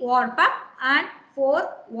 3 warp up and 4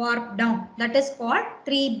 warp down. That is called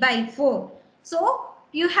 3 by 4. So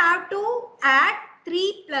you have to add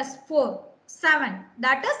 3 plus 4, 7.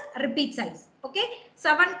 That is repeat size. Okay,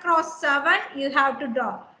 7 cross 7 you have to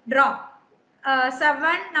draw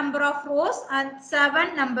 7 number of rows and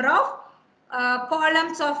 7 number of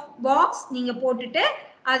columns of box. நீங்க போட்டுட்டு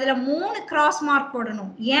அதுல 3 cross mark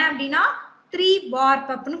போடணும். ஏன் அப்படினா 3 warp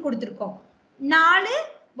up னு கொடுத்திருக்கோம், 4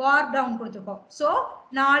 warp down கொடுத்திருக்கோம். So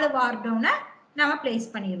 4 warp down நாம place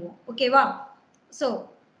பண்ணிடுவோம். ஓகேவா? So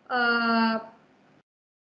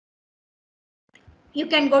You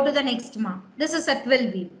can go to the next mark. This is a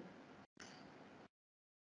 12 weave.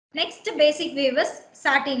 Next basic weave is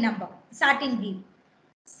satin weave.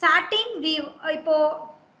 Satin weave,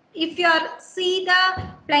 if you see the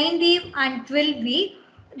plain weave and 12 weave,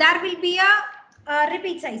 there will be a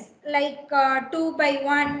repeat size like 2 by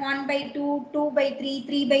 1, 1 by 2, 2 by 3,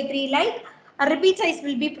 3 by 3, like a repeat size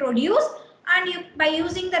will be produced, and you, by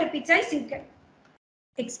using the repeat size, you can,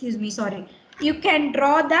 excuse me, sorry, you can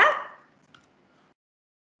draw the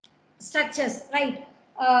structures, right?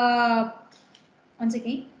 Once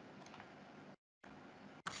again.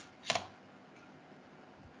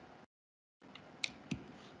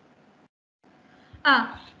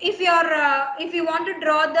 If you want to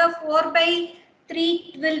draw the 4 by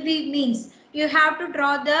 3 will be means you have to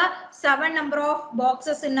draw the 7 number of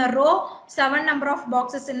boxes in a row, 7 number of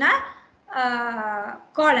boxes in a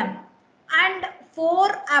column, and 4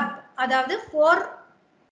 up, அதாவது 4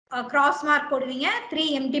 cross mark போடுவீங்க, 3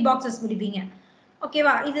 empty boxes போடுவீங்க.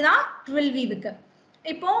 ஓகேவா? இதுதான் 12 weave-க்கு.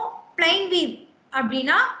 இப்போ plain weave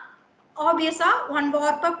அப்படினா obviously one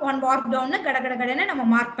warp up, one warp down கடகடகடன்னு நம்ம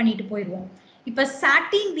mark பண்ணிட்டு போயிடுவோம். இப்போ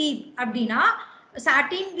satin weave அப்படினா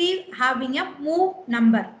satin weave having a move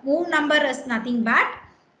number. Move number is nothing but,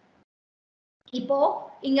 இப்போ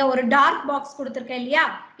இங்க ஒரு டார்க் பாக்ஸ் கொடுத்திருக்கேன் இல்லையா?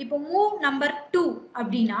 இப்போ மூவ் நம்பர் 2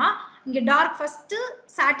 அப்படினா இங்க டார்க் ஃபர்ஸ்ட்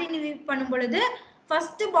satin weave பண்ணும் பொழுது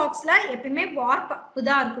first boxல எப்பவுமே warp up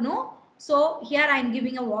தான் இருக்கணும். So here I am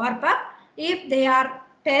giving a warp up. If they are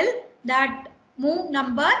tell that move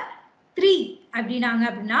number 3 அப்படினாங்க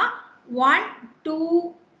அப்படினா 1 2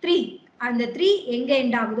 3 அந்த 3 எங்க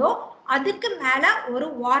எண்ட் ஆகுதோ அதுக்கு மேல ஒரு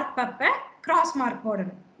warp up cross mark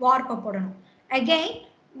போடணும், warp up போடணும். Again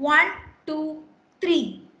 1 2 3,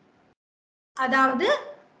 அதாவது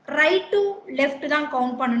right to left தான்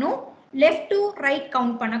கவுண்ட் பண்ணணும், left to right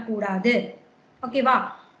கவுண்ட் பண்ண கூடாது. ஓகேவா?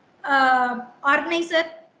 Organiser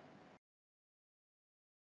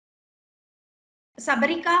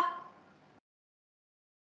சபரிகா,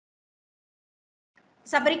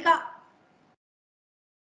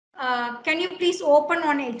 can you please open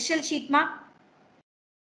on Excel sheet ma?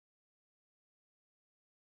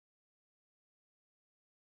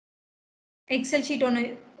 Excel sheet ஒன்னு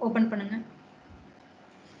open பண்ணுங்க.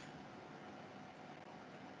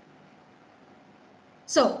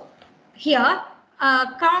 So here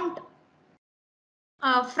count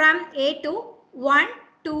from A to 1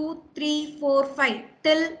 2 3 4 5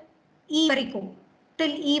 till E வரைக்கும்,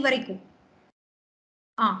 till E வரைக்கும்.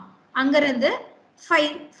 அங்க இருந்து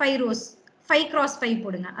 5 rows, 5 cross 5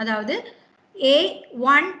 போடுங்க. அதாவது A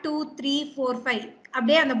 1 2 3 4 5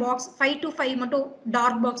 அப்படியே அந்த பாக்ஸ் 5 to 5 மட்டும்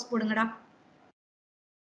டார்க் பாக்ஸ் போடுங்கடா.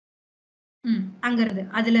 அங்க இருந்து,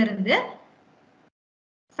 அதுல இருந்து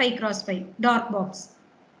 5 cross 5 dark box.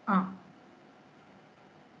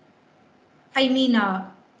 I mean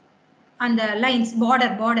அந்த லைன்ஸ் border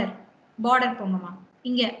போங்கம்மா.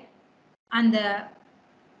 இங்க அந்த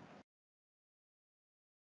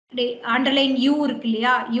அண்டர்லைன் U இருக்கு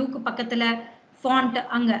இல்லையா? Uக்கு பக்கத்துல font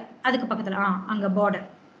அங்க, அதுக்கு பக்கத்துல அங்க border,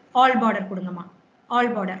 all border கொடுங்கம்மா. all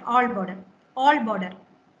border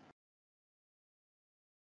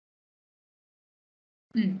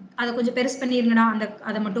அத கொஞ்சம் பெருசு பண்ணிருங்கடா, அந்த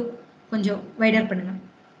அத மட்டும் கொஞ்சம் வைடர் பண்ணுங்க.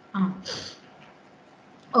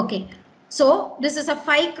 Okay, so this is a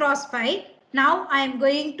 5 cross 5. Now I am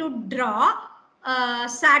going to draw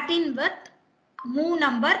satin with move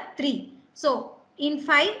number 3. So in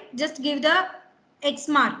 5 just give the X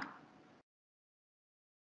mark.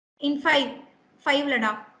 In 5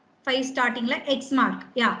 lada, 5 starting la X mark,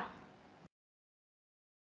 yeah,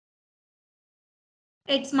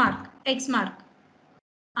 X mark.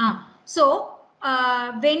 So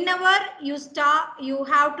whenever you start, you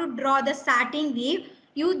have to draw the satin weave,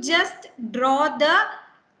 you just draw the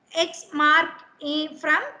X mark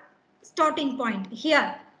from starting point here,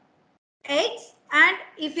 X, and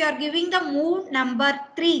if you are giving the move number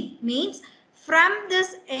 3 means from this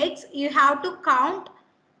X you have to count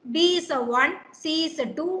B is a 1, C is a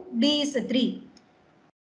 2, D is a 3.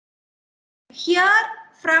 Here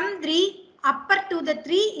from 3 upper to the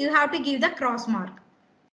 3 you have to give the cross mark.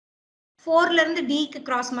 4 ல இருந்து D க்கு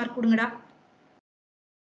cross mark கொடுங்கடா.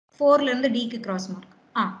 4 ல இருந்து D க்கு cross mark.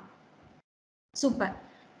 Super.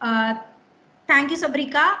 Thank you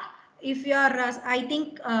Sabrika. If you are I think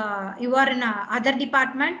you are in other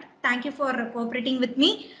department, thank you for cooperating with me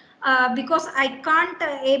because I can't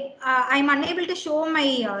I'm unable to show my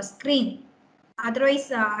screen, otherwise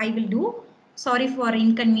I will do. Sorry for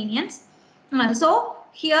inconvenience. So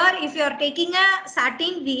here if you are taking a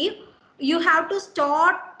satin weave, you have to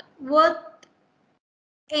start with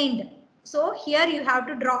end. So here you have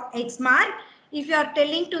to draw X mark. If you are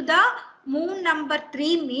telling to the move number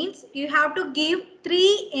 3 means you have to give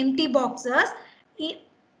 3 empty boxes.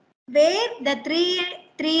 Where the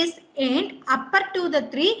 3 is end, upper to the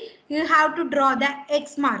 3, you have to draw the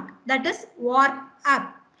X mark, that is warp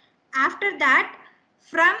up. After that,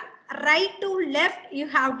 from right to left, you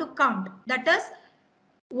have to count, that is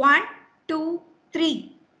 1, 2,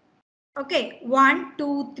 3. Okay, 1,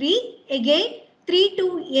 2, 3, again 3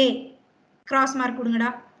 to A. Cross mark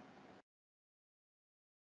kudungada.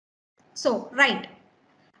 So, right.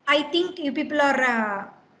 I think you people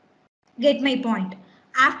are get my point.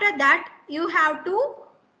 After that, you have to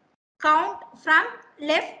count from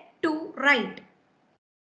left to right.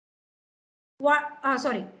 What?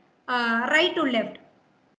 Sorry, right to left.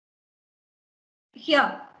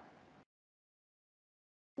 Here,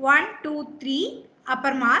 1, 2, 3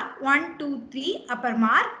 upper mark. 1, 2, 3 upper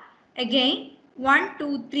mark. Again 1,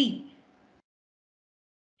 2, 3.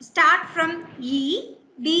 Start from E,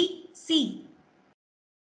 D, C.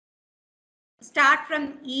 Start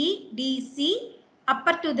from E, D, C,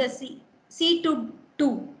 upper to the C, C to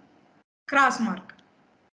 2, cross mark.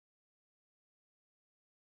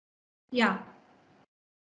 Yeah.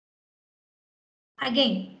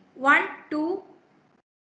 Again, 1, 2,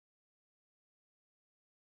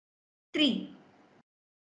 3.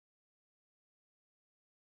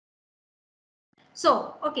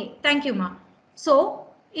 So, okay, thank you, ma. So,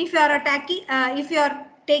 if you are attacking, if you are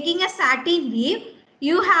taking a satin weave,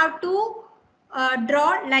 you have to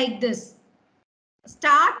draw like this.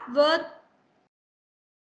 Start with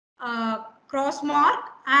cross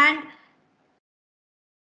mark and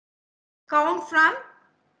count from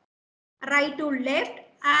right to left,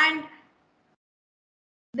 and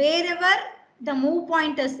wherever the move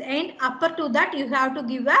point is end, upper to that you have to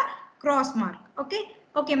give a cross mark. Okay,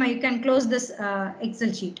 okay, ma, you can close this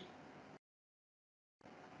Excel sheet.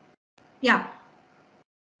 Yeah,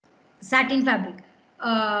 satin fabric.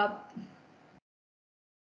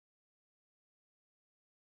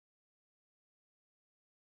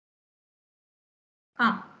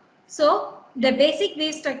 So the basic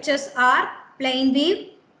weave structures are plain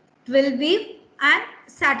weave, twill weave and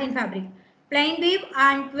satin fabric. Plain weave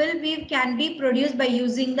and twill weave can be produced by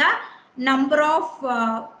using the number of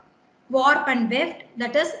warp and weft,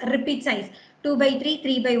 that is repeat size 2 by 3,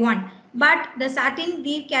 3 by 1. But the satin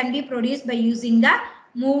weave can be produced by using the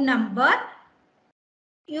move number.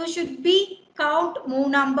 You should be count move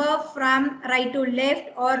number from right to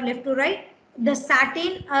left or left to right. The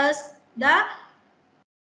satin is the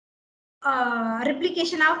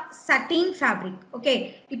replication of satin fabric. Okay,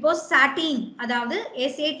 இப்போ satin அதாவது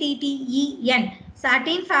SATTEN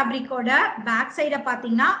satin fabric ஓட back side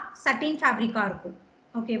பாத்தீங்கன்னா satin fabric இருக்கும்.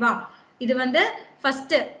 ஓகேவா, இது வந்து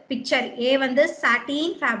first picture A வந்து satin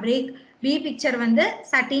fabric, B picture வந்து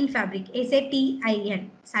satin fabric, SATIN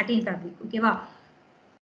satin fabric. ஓகேவா,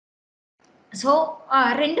 so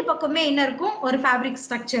ரெண்டு பக்கமே என்ன இருக்கும், ஒரு fabric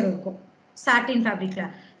structure இருக்கும் satin fabricல.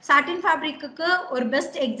 satin fabricக்கு ஒரு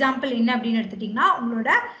பெஸ்ட் எக்ஸாம்பிள் என்ன அப்படின்னு எடுத்துட்டீங்கன்னா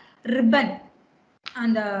உங்களோட ரிப்பன்,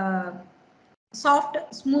 அந்த சாஃப்ட்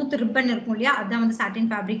ஸ்மூத் ரிப்பன் இருக்கும் இல்லையா, அதான் வந்து satin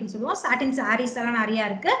fabricனு சொல்லுவோம். satin sarees எல்லாம் நிறைய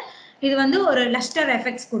இருக்கு. இது வந்து ஒரு லஸ்டர்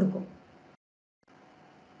எஃபெக்ட்ஸ் கொடுக்கும்.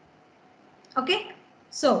 Okay,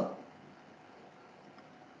 so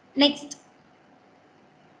next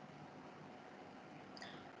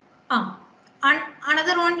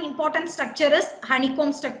another one important structure is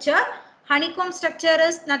honeycomb structure. Honeycomb structure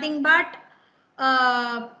is nothing but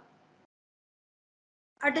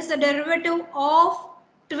it is a derivative of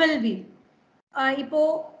twill weave.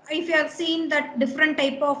 If you have seen that different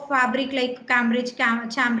type of fabric like Cambridge,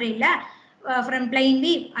 chambray from plain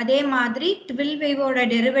weave, அதே மாதிரி twill weave ஓட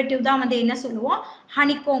derivative தான் வந்து என்ன சொல்லுவோம்,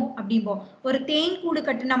 honeycomb அப்படிம்போம். ஒரு தேன் கூடு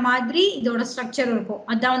கட்டின மாதிரி இதோட structure இருக்கும்,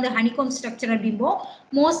 அதான் வந்து honeycomb structure அப்படிம்போம்.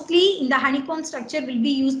 Mostly இந்த honeycomb structure will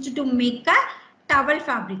be used to make a towel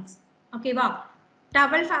fabrics. ஓகேவா,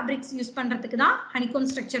 டவல் ஃபேப்ரிக்ஸ் யூஸ் பண்றதுக்கு தான் honeycomb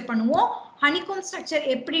structure பண்ணுவோம். honeycomb structure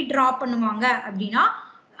எப்படி டிரா பண்ணுவாங்க அப்படின்னா,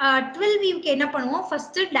 twill weave என்ன பண்ணுவோம்,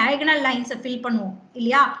 first diagonal lines fill பண்ணுவோம்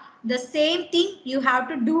இல்லையா. the same thing you have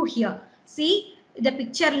to do here. see the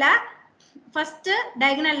pictureல first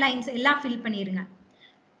diagonal lines எல்லாம் fill பண்ணிருங்க.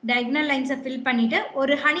 diagonal lines fill பண்ணிட்டு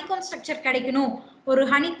ஒரு honeycomb structure கிடைக்கணும், ஒரு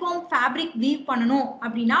honeycomb fabric weave பண்ணணும்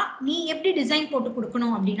அப்படின்னா நீ எப்படி டிசைன் போட்டு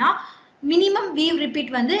கொடுக்கணும் அப்படின்னா, minimum weave repeat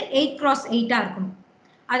வந்து 8x8 இருக்கணும்.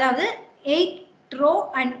 அதாவது 8 row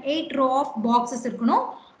and 8 row of boxes இருக்கணும்.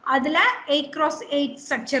 அதுல 8x8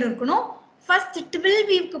 structure இருக்கணும். first twill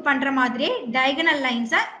weave க்கு பண்ற மாதிரி diagonal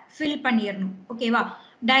lines fill பண்ணிரணும். ஓகேவா,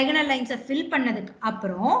 diagonal lines fill பண்ணதுக்கு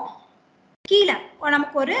அப்புறம் கீழ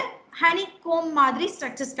நமக்கு ஒரு honeycomb மாதிரி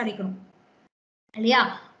structures கிடைக்கணும் இல்லையா.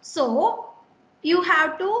 so you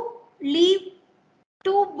have to leave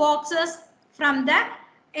 2 boxes from the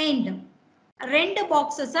end. 2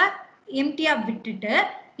 boxes are empty விட்டுட்டு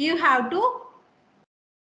you have to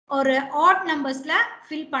ஒரு odd numbers-ல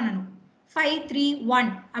fill பண்ணனும். 5 3 1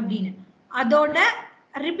 அப்படினு. அதோட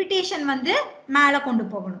repetition வந்து மேல கொண்டு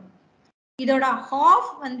போகணும். இதோட half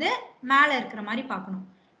வந்து மேல இருக்கிற மாதிரி பார்க்கணும்.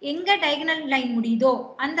 எங்க diagonal line முடியுதோ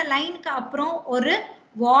அந்த லைனுக்கு அப்புறம் ஒரு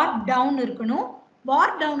warp down இருக்கணும்.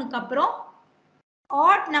 warp downக்கு அப்புறம்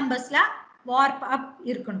odd numbers-ல warp up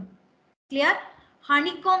இருக்கணும். Clear?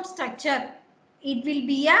 Honeycomb structure, it will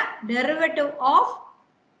be a derivative of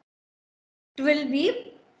 12 weave.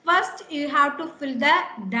 First you have to fill the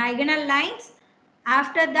diagonal lines.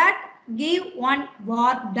 After that give one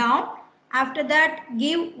warp down. After that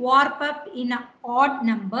give warp up in odd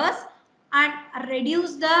numbers and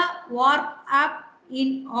reduce the warp up in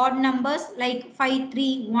odd numbers like 5 3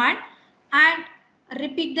 1 and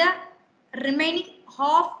repeat the remaining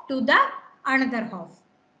half to the another half.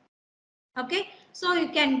 Okay, so you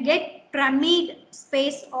can get pyramid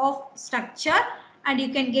space of structure and you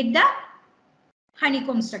can get the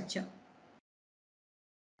honeycomb structure.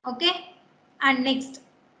 Okay, and next.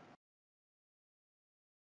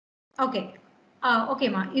 Okay, okay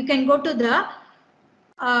ma, you can go to the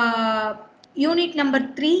unit number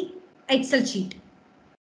 3 Excel sheet.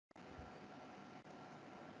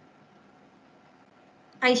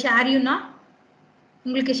 I share you na.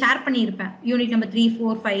 உங்களுக்கு share பண்ணியிருப்பேன் unit number 3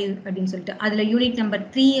 4 5 அப்படின்னு சொல்லிட்டு அதுல unit number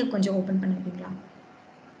 3 கொஞ்சம் open பண்ணிருக்கீங்களா?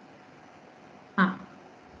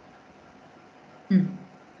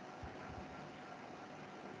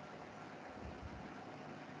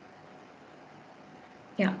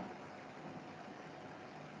 Yeah.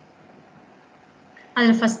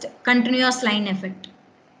 I'll first continuous line effect.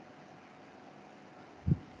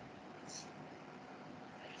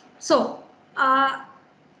 So,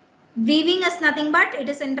 weaving is nothing but it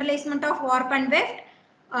is interlacement of warp and weft.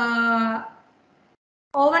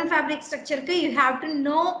 Woven fabric structure you have to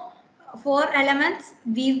know 4 elements: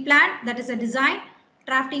 weave plan, that is a design;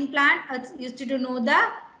 drafting plan, it's used to know the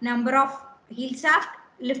number of heel shaft;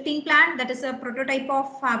 lifting plan, that is a prototype of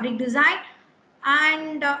fabric design;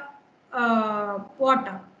 and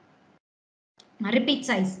repeat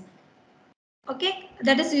size. Okay,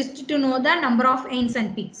 that is used to know the number of ends and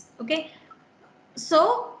peaks. Okay, so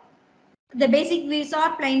the basic weaves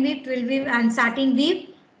are plain weave, twill weave and satin weave.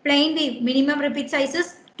 Plain weave minimum repeat sizes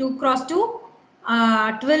 2 x 2,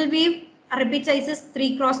 twill weave repeat sizes 3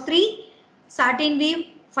 x 3, satin weave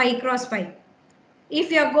 5 x 5. If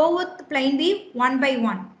you go with plain weave, 1 by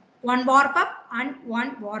 1, 1 warp up and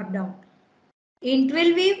 1 warp down. In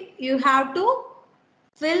twill weave you have to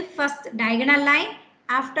fill first diagonal line.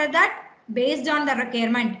 After that, based on the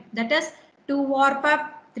requirement, that is 2 warp up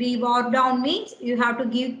 3 warp down, means you have to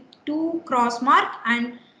give 2 cross mark and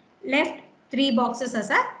left 3 boxes as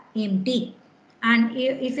a empty. And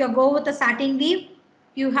if you go with the satin weave,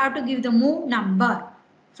 you have to give the move number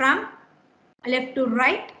from left to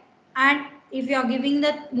right, and if you are giving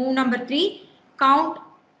the move number 3, count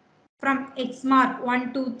from X mark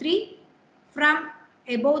 1 2 3, from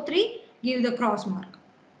above 3 give the cross mark.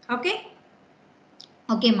 Okay,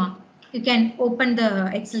 okay ma, you can open the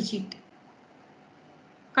Excel sheet.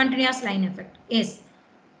 Continuous line effect. Yes,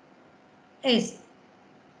 yes,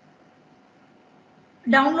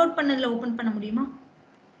 download பண்ணதுல open பண்ண முடியுமா?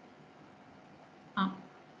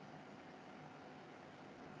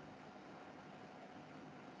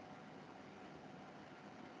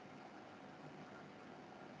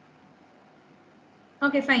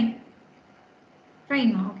 Okay, fine fine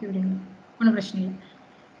ma, okay விடுங்க, ஒன்றும் பிரச்சனை இல்லை.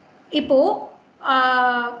 இப்போ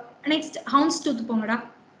next ounces tooth போங்கடா.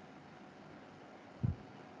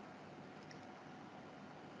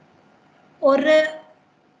 ஒரு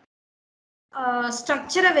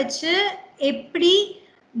ஸ்ட்ரக்சரை வச்சு எப்படி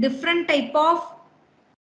டிஃப்ரெண்ட் டைப் ஆஃப்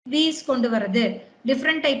வீவ்ஸ் கொண்டு வரது,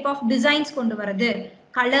 டிஃப்ரெண்ட் டைப் ஆஃப் டிசைன்ஸ் கொண்டு வரது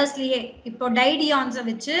கலர்ஸ்லயே. இப்போ டைடியான்ஸை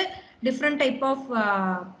வச்சு டிஃப்ரெண்ட் டைப் ஆஃப்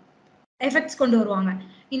எஃபெக்ட்ஸ் கொண்டு வருவாங்க.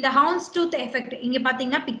 இந்த ஹவுன்ஸ் டூத் எஃபெக்ட் இங்க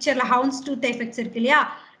பாத்தீங்கன்னா பிக்சர்ல ஹவுன்ஸ் டூத் எஃபெக்ட்ஸ் இருக்கு இல்லையா,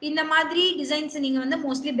 இந்த மாதிரி டிசைன்ஸ் நீங்க வந்து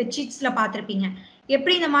மோஸ்ட்லி பெட்ஷீட்ஸ்ல பார்த்திருப்பீங்க.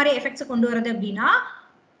 எப்படி இந்த மாதிரி எஃபெக்ட்ஸ் கொண்டு வரது அப்படின்னா,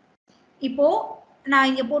 இப்போ நான்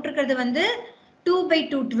இங்க போட்டிருக்கிறது வந்து 2 by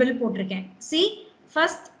 2 12 போட்டிருக்கேன். சி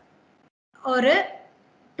ஃபர்ஸ்ட் ஒரு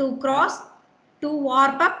 2 cross 2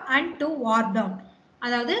 warp up and 2 warp down.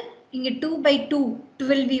 அதாவது இங்க 2 by 2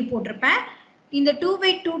 12 weave போட்டிருப்பேன். இந்த 2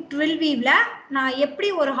 by 2 12 weaveல நான் எப்படி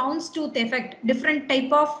ஒரு ounces tooth effect different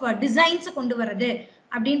type of designs கொண்டு வரது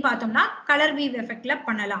அப்படின்னு பார்த்தோம்னா கலர் வீவ் எஃபெக்ட்ல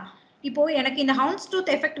பண்ணலாம். இப்போ எனக்கு இந்த ஹவுன்ஸ்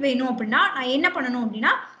டூத் எஃபெக்ட் வேணும் அப்படின்னா நான் என்ன பண்ணணும்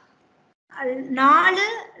அப்படின்னா 4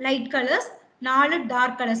 லைட் கலர்ஸ் 4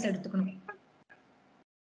 டார்க் கலர்ஸ் எடுத்துக்கணும்.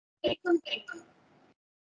 Any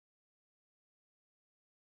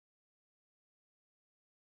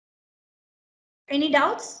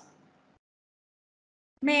doubts?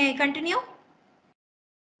 May I continue?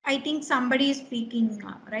 I think somebody is speaking,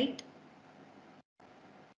 right?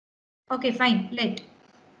 Okay, fine.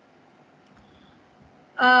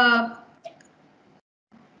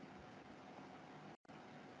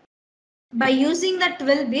 By using the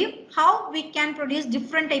 12 weave, how we can produce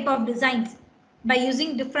different type of designs by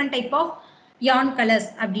using different type of yarn colors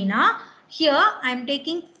abdina. Here I am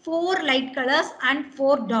taking 4 light colors and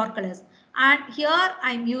 4 dark colors, and here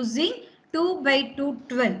I am using 2 by 2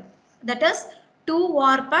 12, that is 2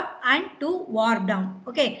 warp up and 2 warp down.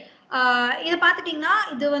 Okay, இத பாத்துட்டீங்கன்னா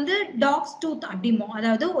இது வந்து tax tooth அப்படிமோ,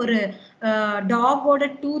 அதாவது ஒரு டாகோட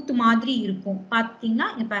tooth மாதிரி இருக்கும். பாத்தீங்கன்னா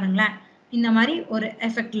இங்க பாருங்களேன், இந்த மாதிரி ஒரு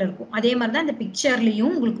எஃபெக்ட்ல இருக்கும். அதே மாதிரி தான் இந்த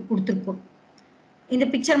பிக்சர்லயும் உங்களுக்கு கொடுத்துருக்கும். இந்த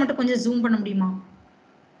பிக்சர் மட்டும் கொஞ்சம் ஜூம் பண்ண முடியுமா?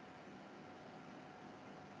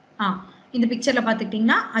 இந்த பிக்சர்ல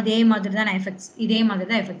பாத்துக்கிட்டீங்கன்னா அதே மாதிரி தான் எஃபெக்ட்ஸ், இதே மாதிரி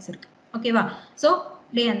தான் எஃபெக்ட்ஸ் இருக்கு. ஓகேவா? சோ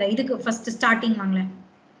அந்த இதுக்கு ஃபர்ஸ்ட் ஸ்டார்டிங் வாங்களேன்.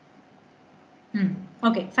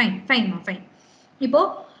 Okay, fine ஃபைன்மா fine. இப்போ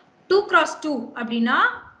 2x2 அப்படின்னா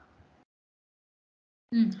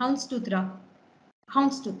ஹவுன்ஸ் டூத்ரா,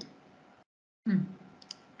 ஹவுன்ஸ் டூத்.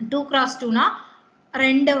 2x2 னா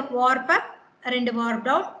 2 வார்ப் அப் 2 வார்ப்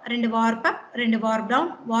டவுன் 2 வார்ப் அப் 2 வார்ப்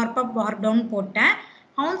டவுன் வார்ப் அப் வார்ப் டவுன் போட்டேன்.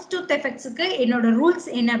 ஹவுன்ஸ் டூத் எஃபெக்ட்ஸ்க்கு என்னோட ரூல்ஸ்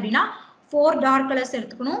என்ன அப்படின்னா 4 டார்க் கலர்ஸ்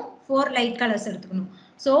எடுத்துக்கணும், 4 லைட் கலர்ஸ் எடுத்துக்கணும்.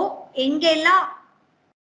 ஸோ எங்கெல்லாம்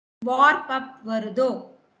வார்ப் அப் வருதோ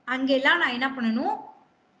அங்கெல்லாம் நான் என்ன பண்ணணும்,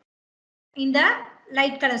 இந்த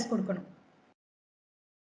லைட் கலர்ஸ் கொடுக்கணும்.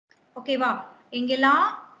 ஓகேவா? எங்கெல்லாம்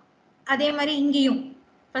அதே மாதிரி இங்கேயும்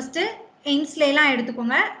ஃபர்ஸ்ட் எண்ட்ஸ்ல எல்லாம்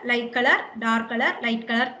எடுத்துக்கோங்க, light colour dark colour light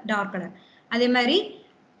colour dark colour. அதே மாதிரி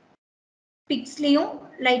பிக்ஸ்லயும்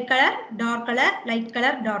light colour dark colour light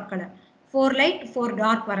colour dark colour, 4 light 4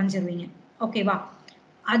 dark வரைஞ்சிருவீங்க. ஓகேவா?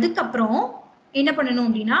 அதுக்கப்புறம் என்ன பண்ணணும்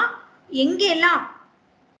அப்படின்னா எங்கெல்லாம்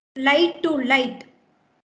லைட் டு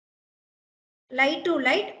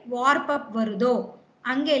லைட் வார்ப் அப் வருதோ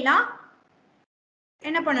அங்கெல்லாம்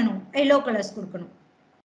என்ன பண்ணணும், எல்லோ கலர்ஸ் கொடுக்கணும்.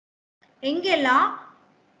 எங்கெல்லாம்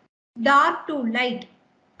டார்க் டு லைட்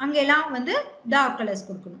அங்கெல்லாம் வந்து டார்க் கலர்ஸ்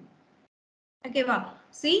கொடுக்கணும். ஓகேவா?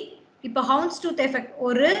 see இப்போ ஹவுன்ஸ் டூத் எஃபெக்ட்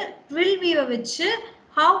ஒரு 12 வீவை வச்சு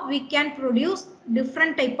how we can produce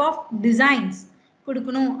different type of designs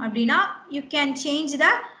கொடுக்கணும் அப்படின்னா you can change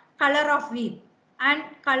the color of weave and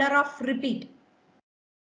color of repeat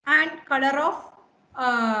and color of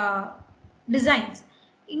designs.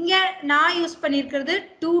 இங்க நான் யூஸ் பண்ணியிருக்கிறது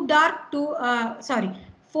 2 dark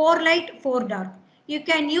 4 light 4 dark. you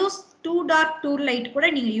can use 2 dark 2 light கூட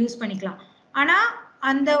நீங்க use பண்ணிக்கலாம். ஆனா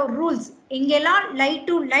அந்த ரூல்ஸ் எங்கெல்லாம் லைட்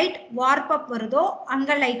டு லைட் வார்ப் அப் வருதோ அங்க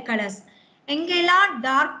லைட் கலர்ஸ், எங்கெல்லாம்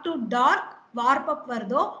டார்க் டு டார்க் வார்ப் அப்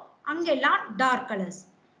வருதோ அங்கெல்லாம் டார்க் கலர்ஸ்.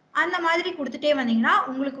 அந்த மாதிரி கொடுத்துட்டே வந்தீங்கன்னா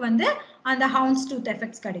உங்களுக்கு வந்து அந்த ஹவுன்ஸ் டூத்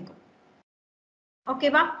எஃபெக்ட்ஸ் கிடைக்கும்.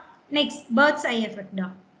 ஓகேவா? நெக்ஸ்ட் பேர்ட்ஸ் ஐ எஃபெக்ட்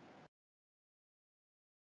தான்.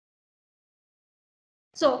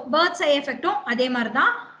 ஸோ பேர்ட்ஸ் ஐ எஃபெக்டும் அதே மாதிரி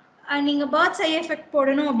தான். நீங்க பேர்ட்ஸ் ஐ எஃபெக்ட்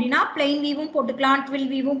போடணும் அப்படின்னா பிளைன் வீவும் போட்டுக்கலாம், 12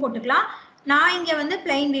 வீவும் போட்டுக்கலாம். நான் இங்க வந்து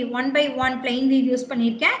plain we've 1 by 1 plain we've use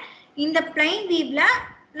பண்ணியிருக்கேன். இந்த பிளைன் வீவ்ல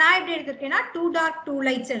நான் எப்படி எடுத்திருக்கேன்னா 2 dark 2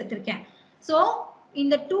 lights எடுத்திருக்கேன். ஸோ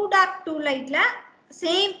இந்த 2 dark 2 lightல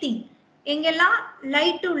சேம் திங் எங்கெல்லாம்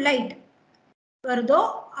லைட் டு லைட் வருதோ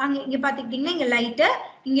அங்க இங்க பாத்துக்கிட்டீங்கன்னா இங்க லைட்டு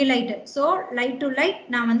இங்க light. So light to light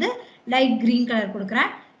நான் வந்து லைட் கிரீன் கலர்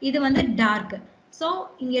கொடுக்குறேன், இது வந்து டார்க். ஸோ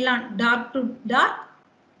இங்கெல்லாம் டார்க் டு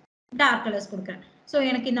டார்க் கலர்ஸ் கொடுக்குறேன். ஸோ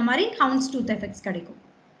எனக்கு இந்த மாதிரி ஹவுன்ஸ் டூத் எஃபெக்ட்ஸ் கிடைக்கும்.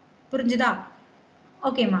 புரிஞ்சுதா?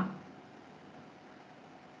 ஓகேமா?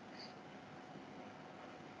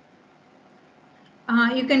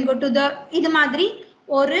 You can go to the இது மாதிரி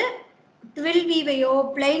ஒரு 12 வீவையோ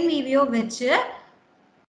பிளைன் வீவையோ வச்சு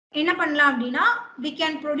என்ன பண்ணலாம் அப்படின்னா we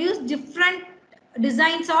can produce different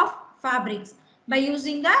designs of fabrics by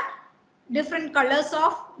using the different colors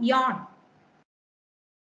of yarn.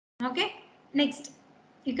 Okay, next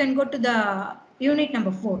you can go to the unit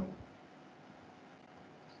number 4.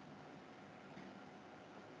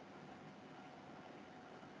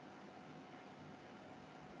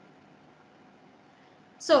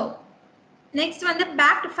 So next வந்து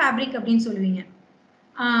backed fabric அப்படின்னு சொல்லுவீங்க.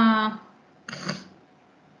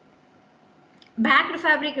 backed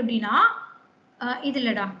fabric அப்படின்னா இது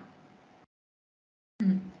இல்லடா.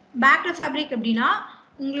 backed fabric அப்படின்னா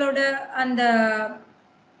உங்களோட அந்த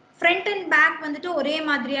front and back வந்துட்டு ஒரே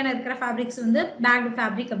மாதிரியான இருக்கிற ஃபேப்ரிக்ஸ் வந்து பேக்டு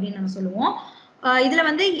ஃபேப்ரிக் அப்படின்னு நம்ம சொல்லுவோம். இதுல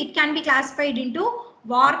வந்து it can be classified into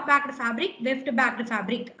warp packed fabric, weft packed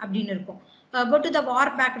fabric அப்படின்னு இருக்கும். Go to the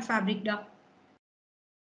warp packed fabric டா.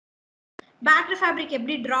 பேக் ஃபேப்ரிக்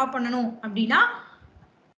எப்படி டிரா பண்ணணும் அப்படின்னா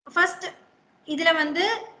ஃபர்ஸ்ட் இதுல வந்து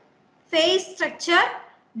ஃபேஸ் ஸ்ட்ரக்சர்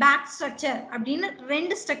பேக் ஸ்ட்ரக்சர் அப்படின்னு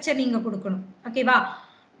ரெண்டு ஸ்ட்ரக்சர் நீங்க கொடுக்கணும் ஓகேவா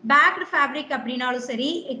பேக்டு ஃபேப்ரிக் அப்படினாலும் சரி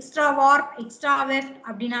எக்ஸ்ட்ரா வார்ப் எக்ஸ்ட்ரா வெஃப்ட்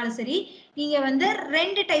அப்படினாலும் சரி நீங்க வந்து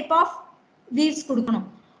ரெண்டு டைப் ஆஃப் வீவ்ஸ் கொடுக்கணும்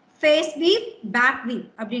ஃபேஸ் வீவ் பேக் வீவ்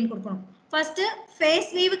அப்படின்னு கொடுக்கணும் ஃபர்ஸ்ட் ஃபேஸ்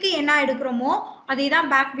வீவுக்கு என்ன எடுக்கிறோமோ அதே தான்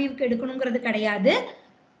பேக் வீவுக்கு எடுக்கணுங்கிறது கிடையாது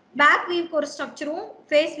பேக் வீவுக்கு ஒரு ஸ்ட்ரக்சரும்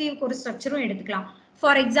ஃபேஸ் வீவுக்கு ஒரு ஸ்ட்ரக்சரும் எடுத்துக்கலாம்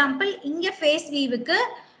ஃபார் எக்ஸாம்பிள் இங்க ஃபேஸ் வீவுக்கு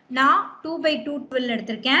நான் 2/2 ட்வில்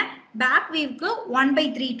எடுத்திருக்கேன் பேக் வீவுக்கு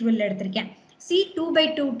 1/3 ட்வில் எடுத்திருக்கேன் C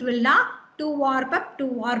 2/2 ட்வில்னா 2 warp up 2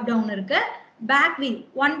 warp down இருக்கு பேக் வீவ்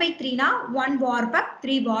 1/3 னா 1 warp up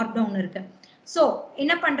 3 warp down இருக்கு so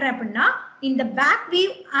என்ன பண்றேன் அப்படின்னா இந்த back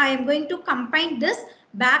we've I am going to combine this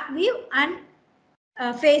back weave and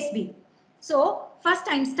face weave so first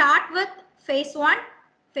I start with face 1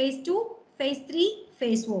 face 2 face 3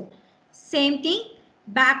 face 4 same thing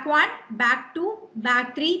back 1 back 2 back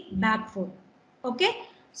 3 back 4 okay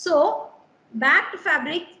so back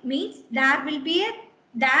fabric means there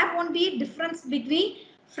won't be a difference between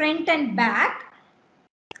front and back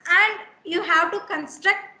and you have to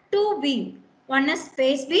construct two weave one is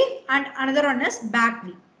face weave and another one is back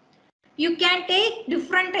weave you can take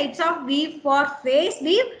different types of weave for face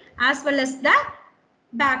weave as well as the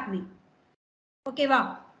back weave okay wow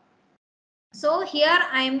so here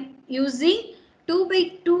I am using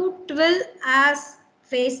 2/2 twill as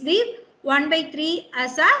face weave 1/3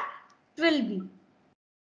 as a twill weave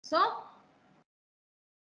so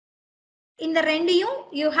in the ரெண்டையும்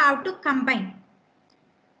you have to combine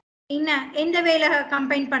எந்த வேல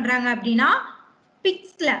combine பண்றாங்க அப்படினா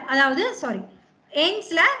பிக்ஸ்ல அதாவது sorry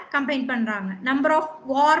எண்ட்ஸ்ல combine பண்றாங்க number of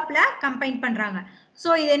வார்ப்ல combine பண்றாங்க so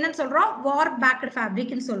இது என்ன சொல்றோம் வார்ப் பேக்டு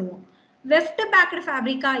ஃபேப்ரிக்னு சொல்லுவோம் வெஃப்ட் பேக்டு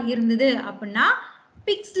ஃபேப்ரிக்கா இருந்தது அப்படினா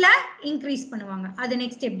பிக்ஸ்ல இன்க்ரீஸ் பண்ணுவாங்க அது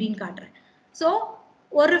நெக்ஸ்ட் எப்படின்னு காட்டுறேன் சோ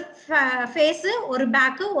ஒரு ஃபேஸ் ஒரு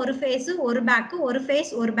பேக் ஒரு ஃபேஸ் ஒரு பேக் ஒரு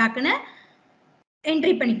ஃபேஸ் ஒரு பேக்னு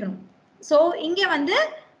என்ட்ரி பண்ணிக்கணும் சோ இங்க வந்து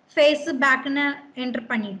ஃபேஸ் பேக்னு என்டர்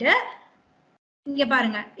பண்ணிட்டு இங்க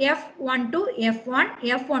பாருங்க F1 to F1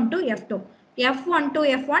 F1 to F2 F1 to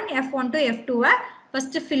F1 F1 to F2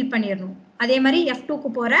 first fill பண்ணிரணும் அதே மாதிரி F2 க்கு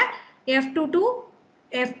போற F2 to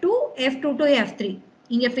F2 F2 to F3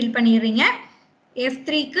 இங்க ஃபில் பண்ணிடுறீங்க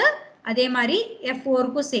F3 க்கு அதே மாதிரி F4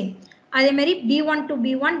 க்கு சேம் அதே மாதிரி B1 to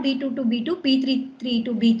B1 B2 to B2 B3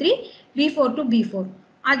 to B3 B4 to B4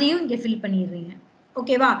 அதையும் இங்க ஃபில் பண்ணிடுறீங்க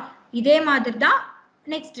ஓகேவா இதே மாதிரி தான்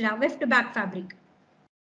next weft back fabric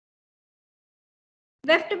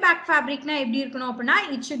weft back ஃபேப்ரிக்னா எப்படி இருக்கணும் அப்படினா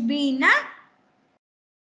it should be in a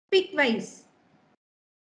pick wise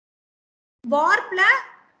வார்ப்ல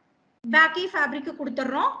Beki fabric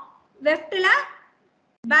கொடுத்துறோம் வெஃப்ட்ல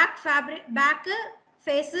back fabric back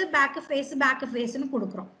face pack face pack ஃபேஸ்னு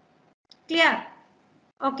கொடுக்கிறோம் clear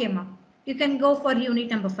okay ma you can go for unit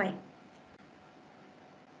number 5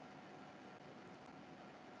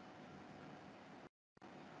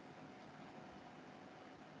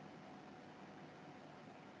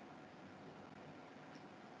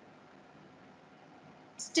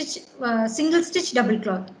 stitch single stitch double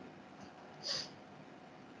cloth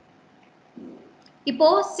இப்போ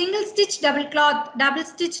single stitch double cloth double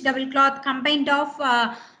stitch double cloth combined of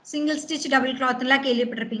single stitch double cloth எல்லாம்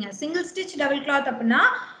கேள்விப்பட்டிருப்பீங்க single stitch double cloth அப்படினா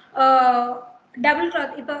double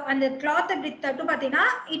cloth இப்போ அந்த cloth அப்படி தட்டு பாத்தீங்கன்னா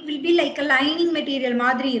it will be like a lining material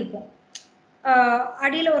மாதிரி இருக்கும்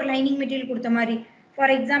அடியில ஒரு lining material கொடுத்த மாதிரி for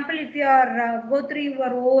example if you are go through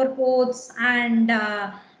your overcoats and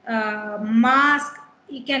mask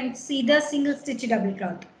you can see the single stitch double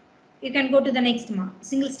cloth you can go to the next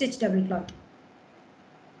single stitch double cloth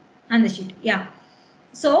on the sheet yeah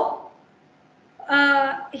so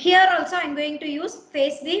here also I'm going to use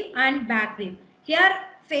face weave and back weave here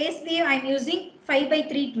face weave I'm using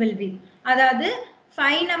 5/3 twill weave அதாவது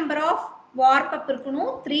 5 number of warp up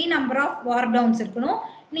இருக்கணும் 3 number of warp downs இருக்கணும்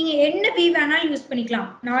நீங்க என்ன weave வேணாலும் use பண்ணிக்கலாம்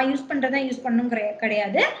நான் use பண்றதை use பண்ணனும்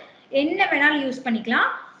கிடையாது என்ன வேணாலும் யூஸ் பண்ணிக்கலாம்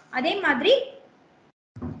அதே மாதிரி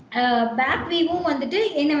பேக் வீவும் வந்துட்டு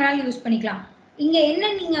என்ன வேணாலும் யூஸ் பண்ணிக்கலாம் இங்க என்ன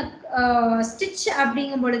நீங்க ஸ்டிட்ச்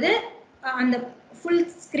அப்படிங்கும் பொழுது அந்த ஃபுல்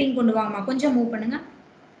ஸ்கிரீன் கொண்டு வாங்கமா கொஞ்சம் மூவ் பண்ணுங்க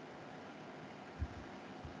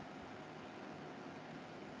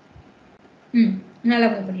நல்லா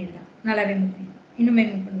மூவ் பண்ணிடலாம் நல்லாவே மூவ் பண்ணிடலாம் இன்னுமே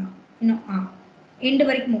மூவ் பண்ணலாம் இன்னும் எண்டு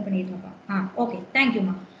வரைக்கும் மூவ் பண்ணிடலாம்ப்பா ஓகே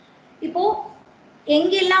தேங்க்யூமா இப்போ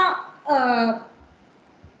எங்கெல்லாம்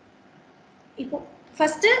இப்போ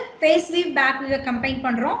first face we've back we've combine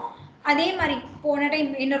பண்றோம் அதே மாதிரி போன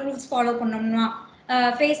டைம் என்ன ரூல்ஸ் ஃபாலோ பண்ணோம்னா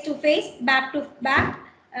face to face pack to back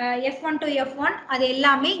F1 to F1 அது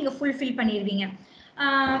எல்லாமே இங்க ஃபுல்ஃபில் பண்ணிடுவீங்க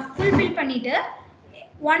ஃபுல்ஃபில் பண்ணிட்டு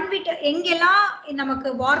 1 bit எங்கெல்லாம் நமக்கு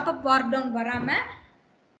வார்ப் அப் வார்ப் டவுன் வராம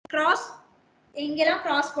கிராஸ் எங்கெல்லாம்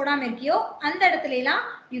கிராஸ் போடாம இருக்கியோ அந்த இடத்துல எல்லாம்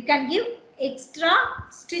you can give extra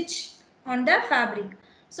stitch on the fabric.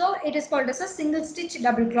 So it is called as a single stitch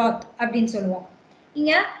double cloth அப்படினு சொல்லுவோம்.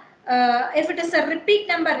 இங்க if it is a repeat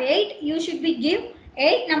number 8, you should be give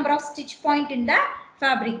 8 number of stitch point in the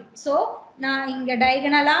fabric. So நான் இங்க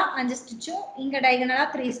diagonal-ஆ 5 stitch-உம் இங்க diagonal-ஆ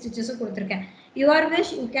 3 stitches-உம் கொடுத்திருக்கேன். Your wish,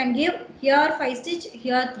 you can give here 5 stitch,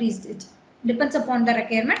 here 3 stitch. Depends upon the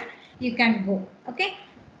requirement, you can go. Okay.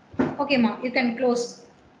 Okay, ma, you can close.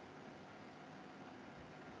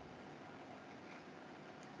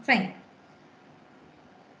 Fine.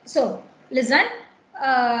 So, listen.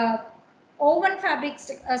 Oven fabric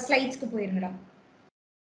slides ku poirunga.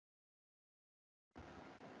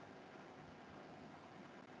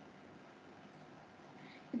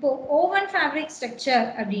 இப்போ oven fabric structure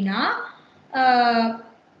அப்படினா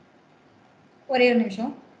ஒரே ஒரு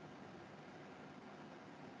நிமிஷம்.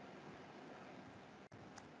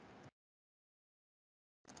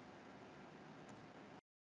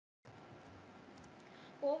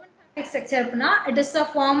 Oven fabric structure apna, it is a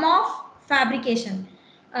form of fabrication.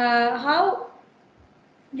 How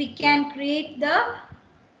we can create the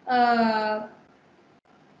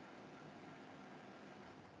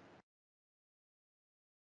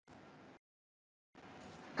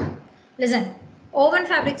listen, oven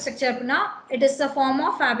fabric structure apna, it is a form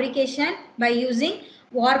of fabrication by using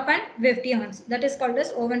warp and weft yarns. That is called as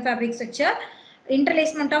oven fabric structure.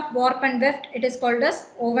 Interlacement of warp and weft, it is called as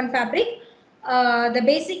oven fabric. The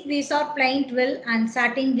basic weaves are plain twill and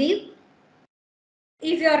satin weave.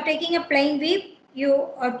 If you are taking a plain weave, you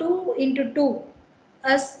are 2 into 2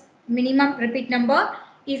 as minimum repeat number.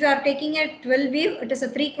 If you are taking a twill weave, it is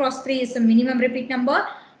a 3 cross 3 is the minimum repeat number.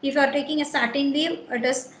 If you are taking a satin weave, it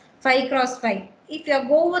is 5 cross 5. If you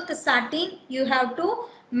go with the satin, you have to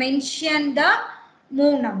mention the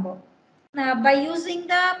move number. By using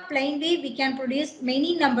the plain weave, we can produce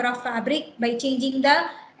many number of fabric by changing the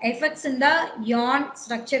effects in the yarn,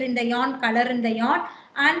 structure in the yarn, color in the yarn,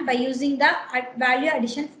 and by using the value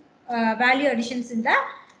additions in the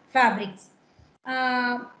fabrics.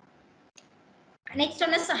 Next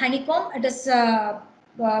one is honeycomb. It is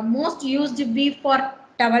most used weave for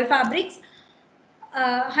towel fabrics.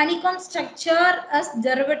 Honeycomb structure is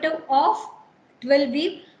derivative of twill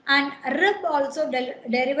weave and rib also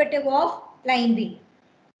derivative of plain weave.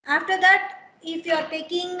 After that, if you are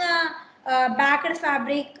taking backed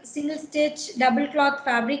fabric, single stitch, double cloth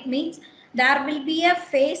fabric means there will be a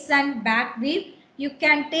face and back weave. You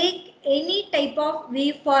can take any type of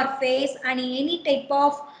weave for face and any type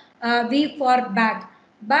of weave for back.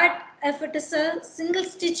 But if it is a single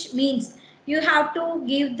stitch means you have to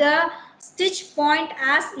give the stitch point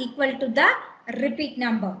as equal to the repeat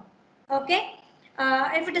number. Okay.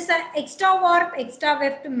 If it is an extra warp, extra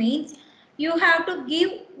weft means you have to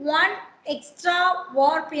give one extra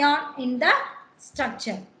warp yarn in the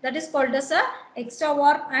structure. That is called as a extra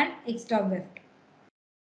warp and extra weft.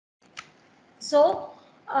 So,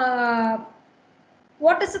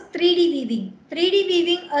 what is a 3D weaving? 3D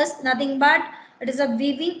weaving is nothing but it is a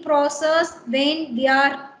weaving process when we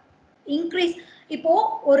are increase. இப்போ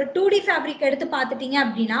ஒரு 2D fabric எடுத்து பார்த்துட்டீங்க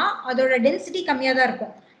அப்படின்னா அதோட density கம்மியாக தான்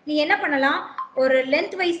இருக்கும். நீ என்ன பண்ணலாம், ஒரு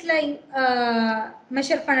லென்த் வைஸ்ல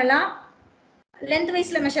மெஷர்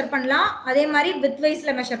பண்ணலாம், அதே மாதிரி வித் வைஸ்ல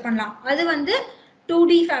மெஷர் பண்ணலாம். அது வந்து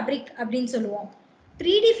 2D fabric அப்படின்னு சொல்லுவோம்.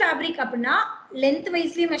 3D fabric அப்படின்னா லென்த்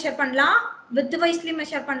வைஸ்லயும் மெஷர் பண்ணலாம், வித் வைஸ்லயும்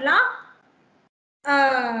மெஷர் பண்ணலாம்,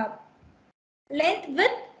 லென்த்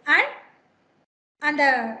வித் அண்ட் அந்த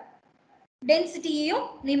டென்சிட்டியையும்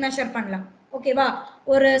நீ மெஷர் பண்ணலாம். ஓகேவா?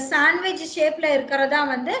 ஒரு சாண்ட்விச் ஷேப்ல இருக்கிறதா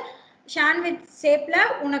வந்து சாண்ட்விச் ஷேப்ல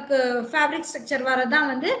உனக்கு ஃபேப்ரிக் ஸ்ட்ரக்சர் வரதா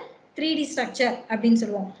வந்து 3D ஸ்ட்ரக்சர் அப்படின்னு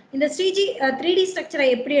சொல்லுவோம். இந்த 3D ஸ்ட்ரக்சரை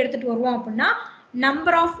எப்படி எடுத்துட்டு வருவோம் அப்படின்னா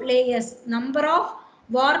number of layers, number of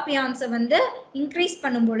warp யார்ன்ஸை வந்து இன்க்ரீஸ்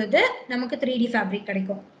பண்ணும் பொழுது நமக்கு 3D ஃபேப்ரிக்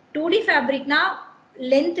கிடைக்கும். 2D ஃபேப்ரிக்னா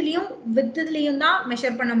லென்த்லையும் வித்துலையும் தான்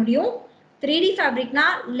மெஷர் பண்ண முடியும். 3D ஃபேப்ரிக்னா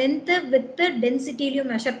லென்த்து வித்து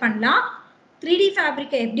டென்சிட்டிலையும் மெஷர் பண்ணலாம். 3D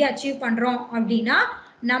ஃபேப்ரிக்கை எப்படி அச்சீவ் பண்ணுறோம் அப்படின்னா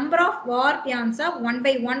number of warp யார்ன்ஸை 1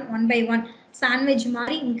 by 1 sandwich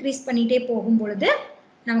மாதிரி இன்க்ரீஸ் பண்ணிகிட்டே போகும் பொழுது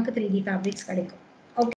நமக்கு 3D ஃபேப்ரிக்ஸ் கிடைக்கும்.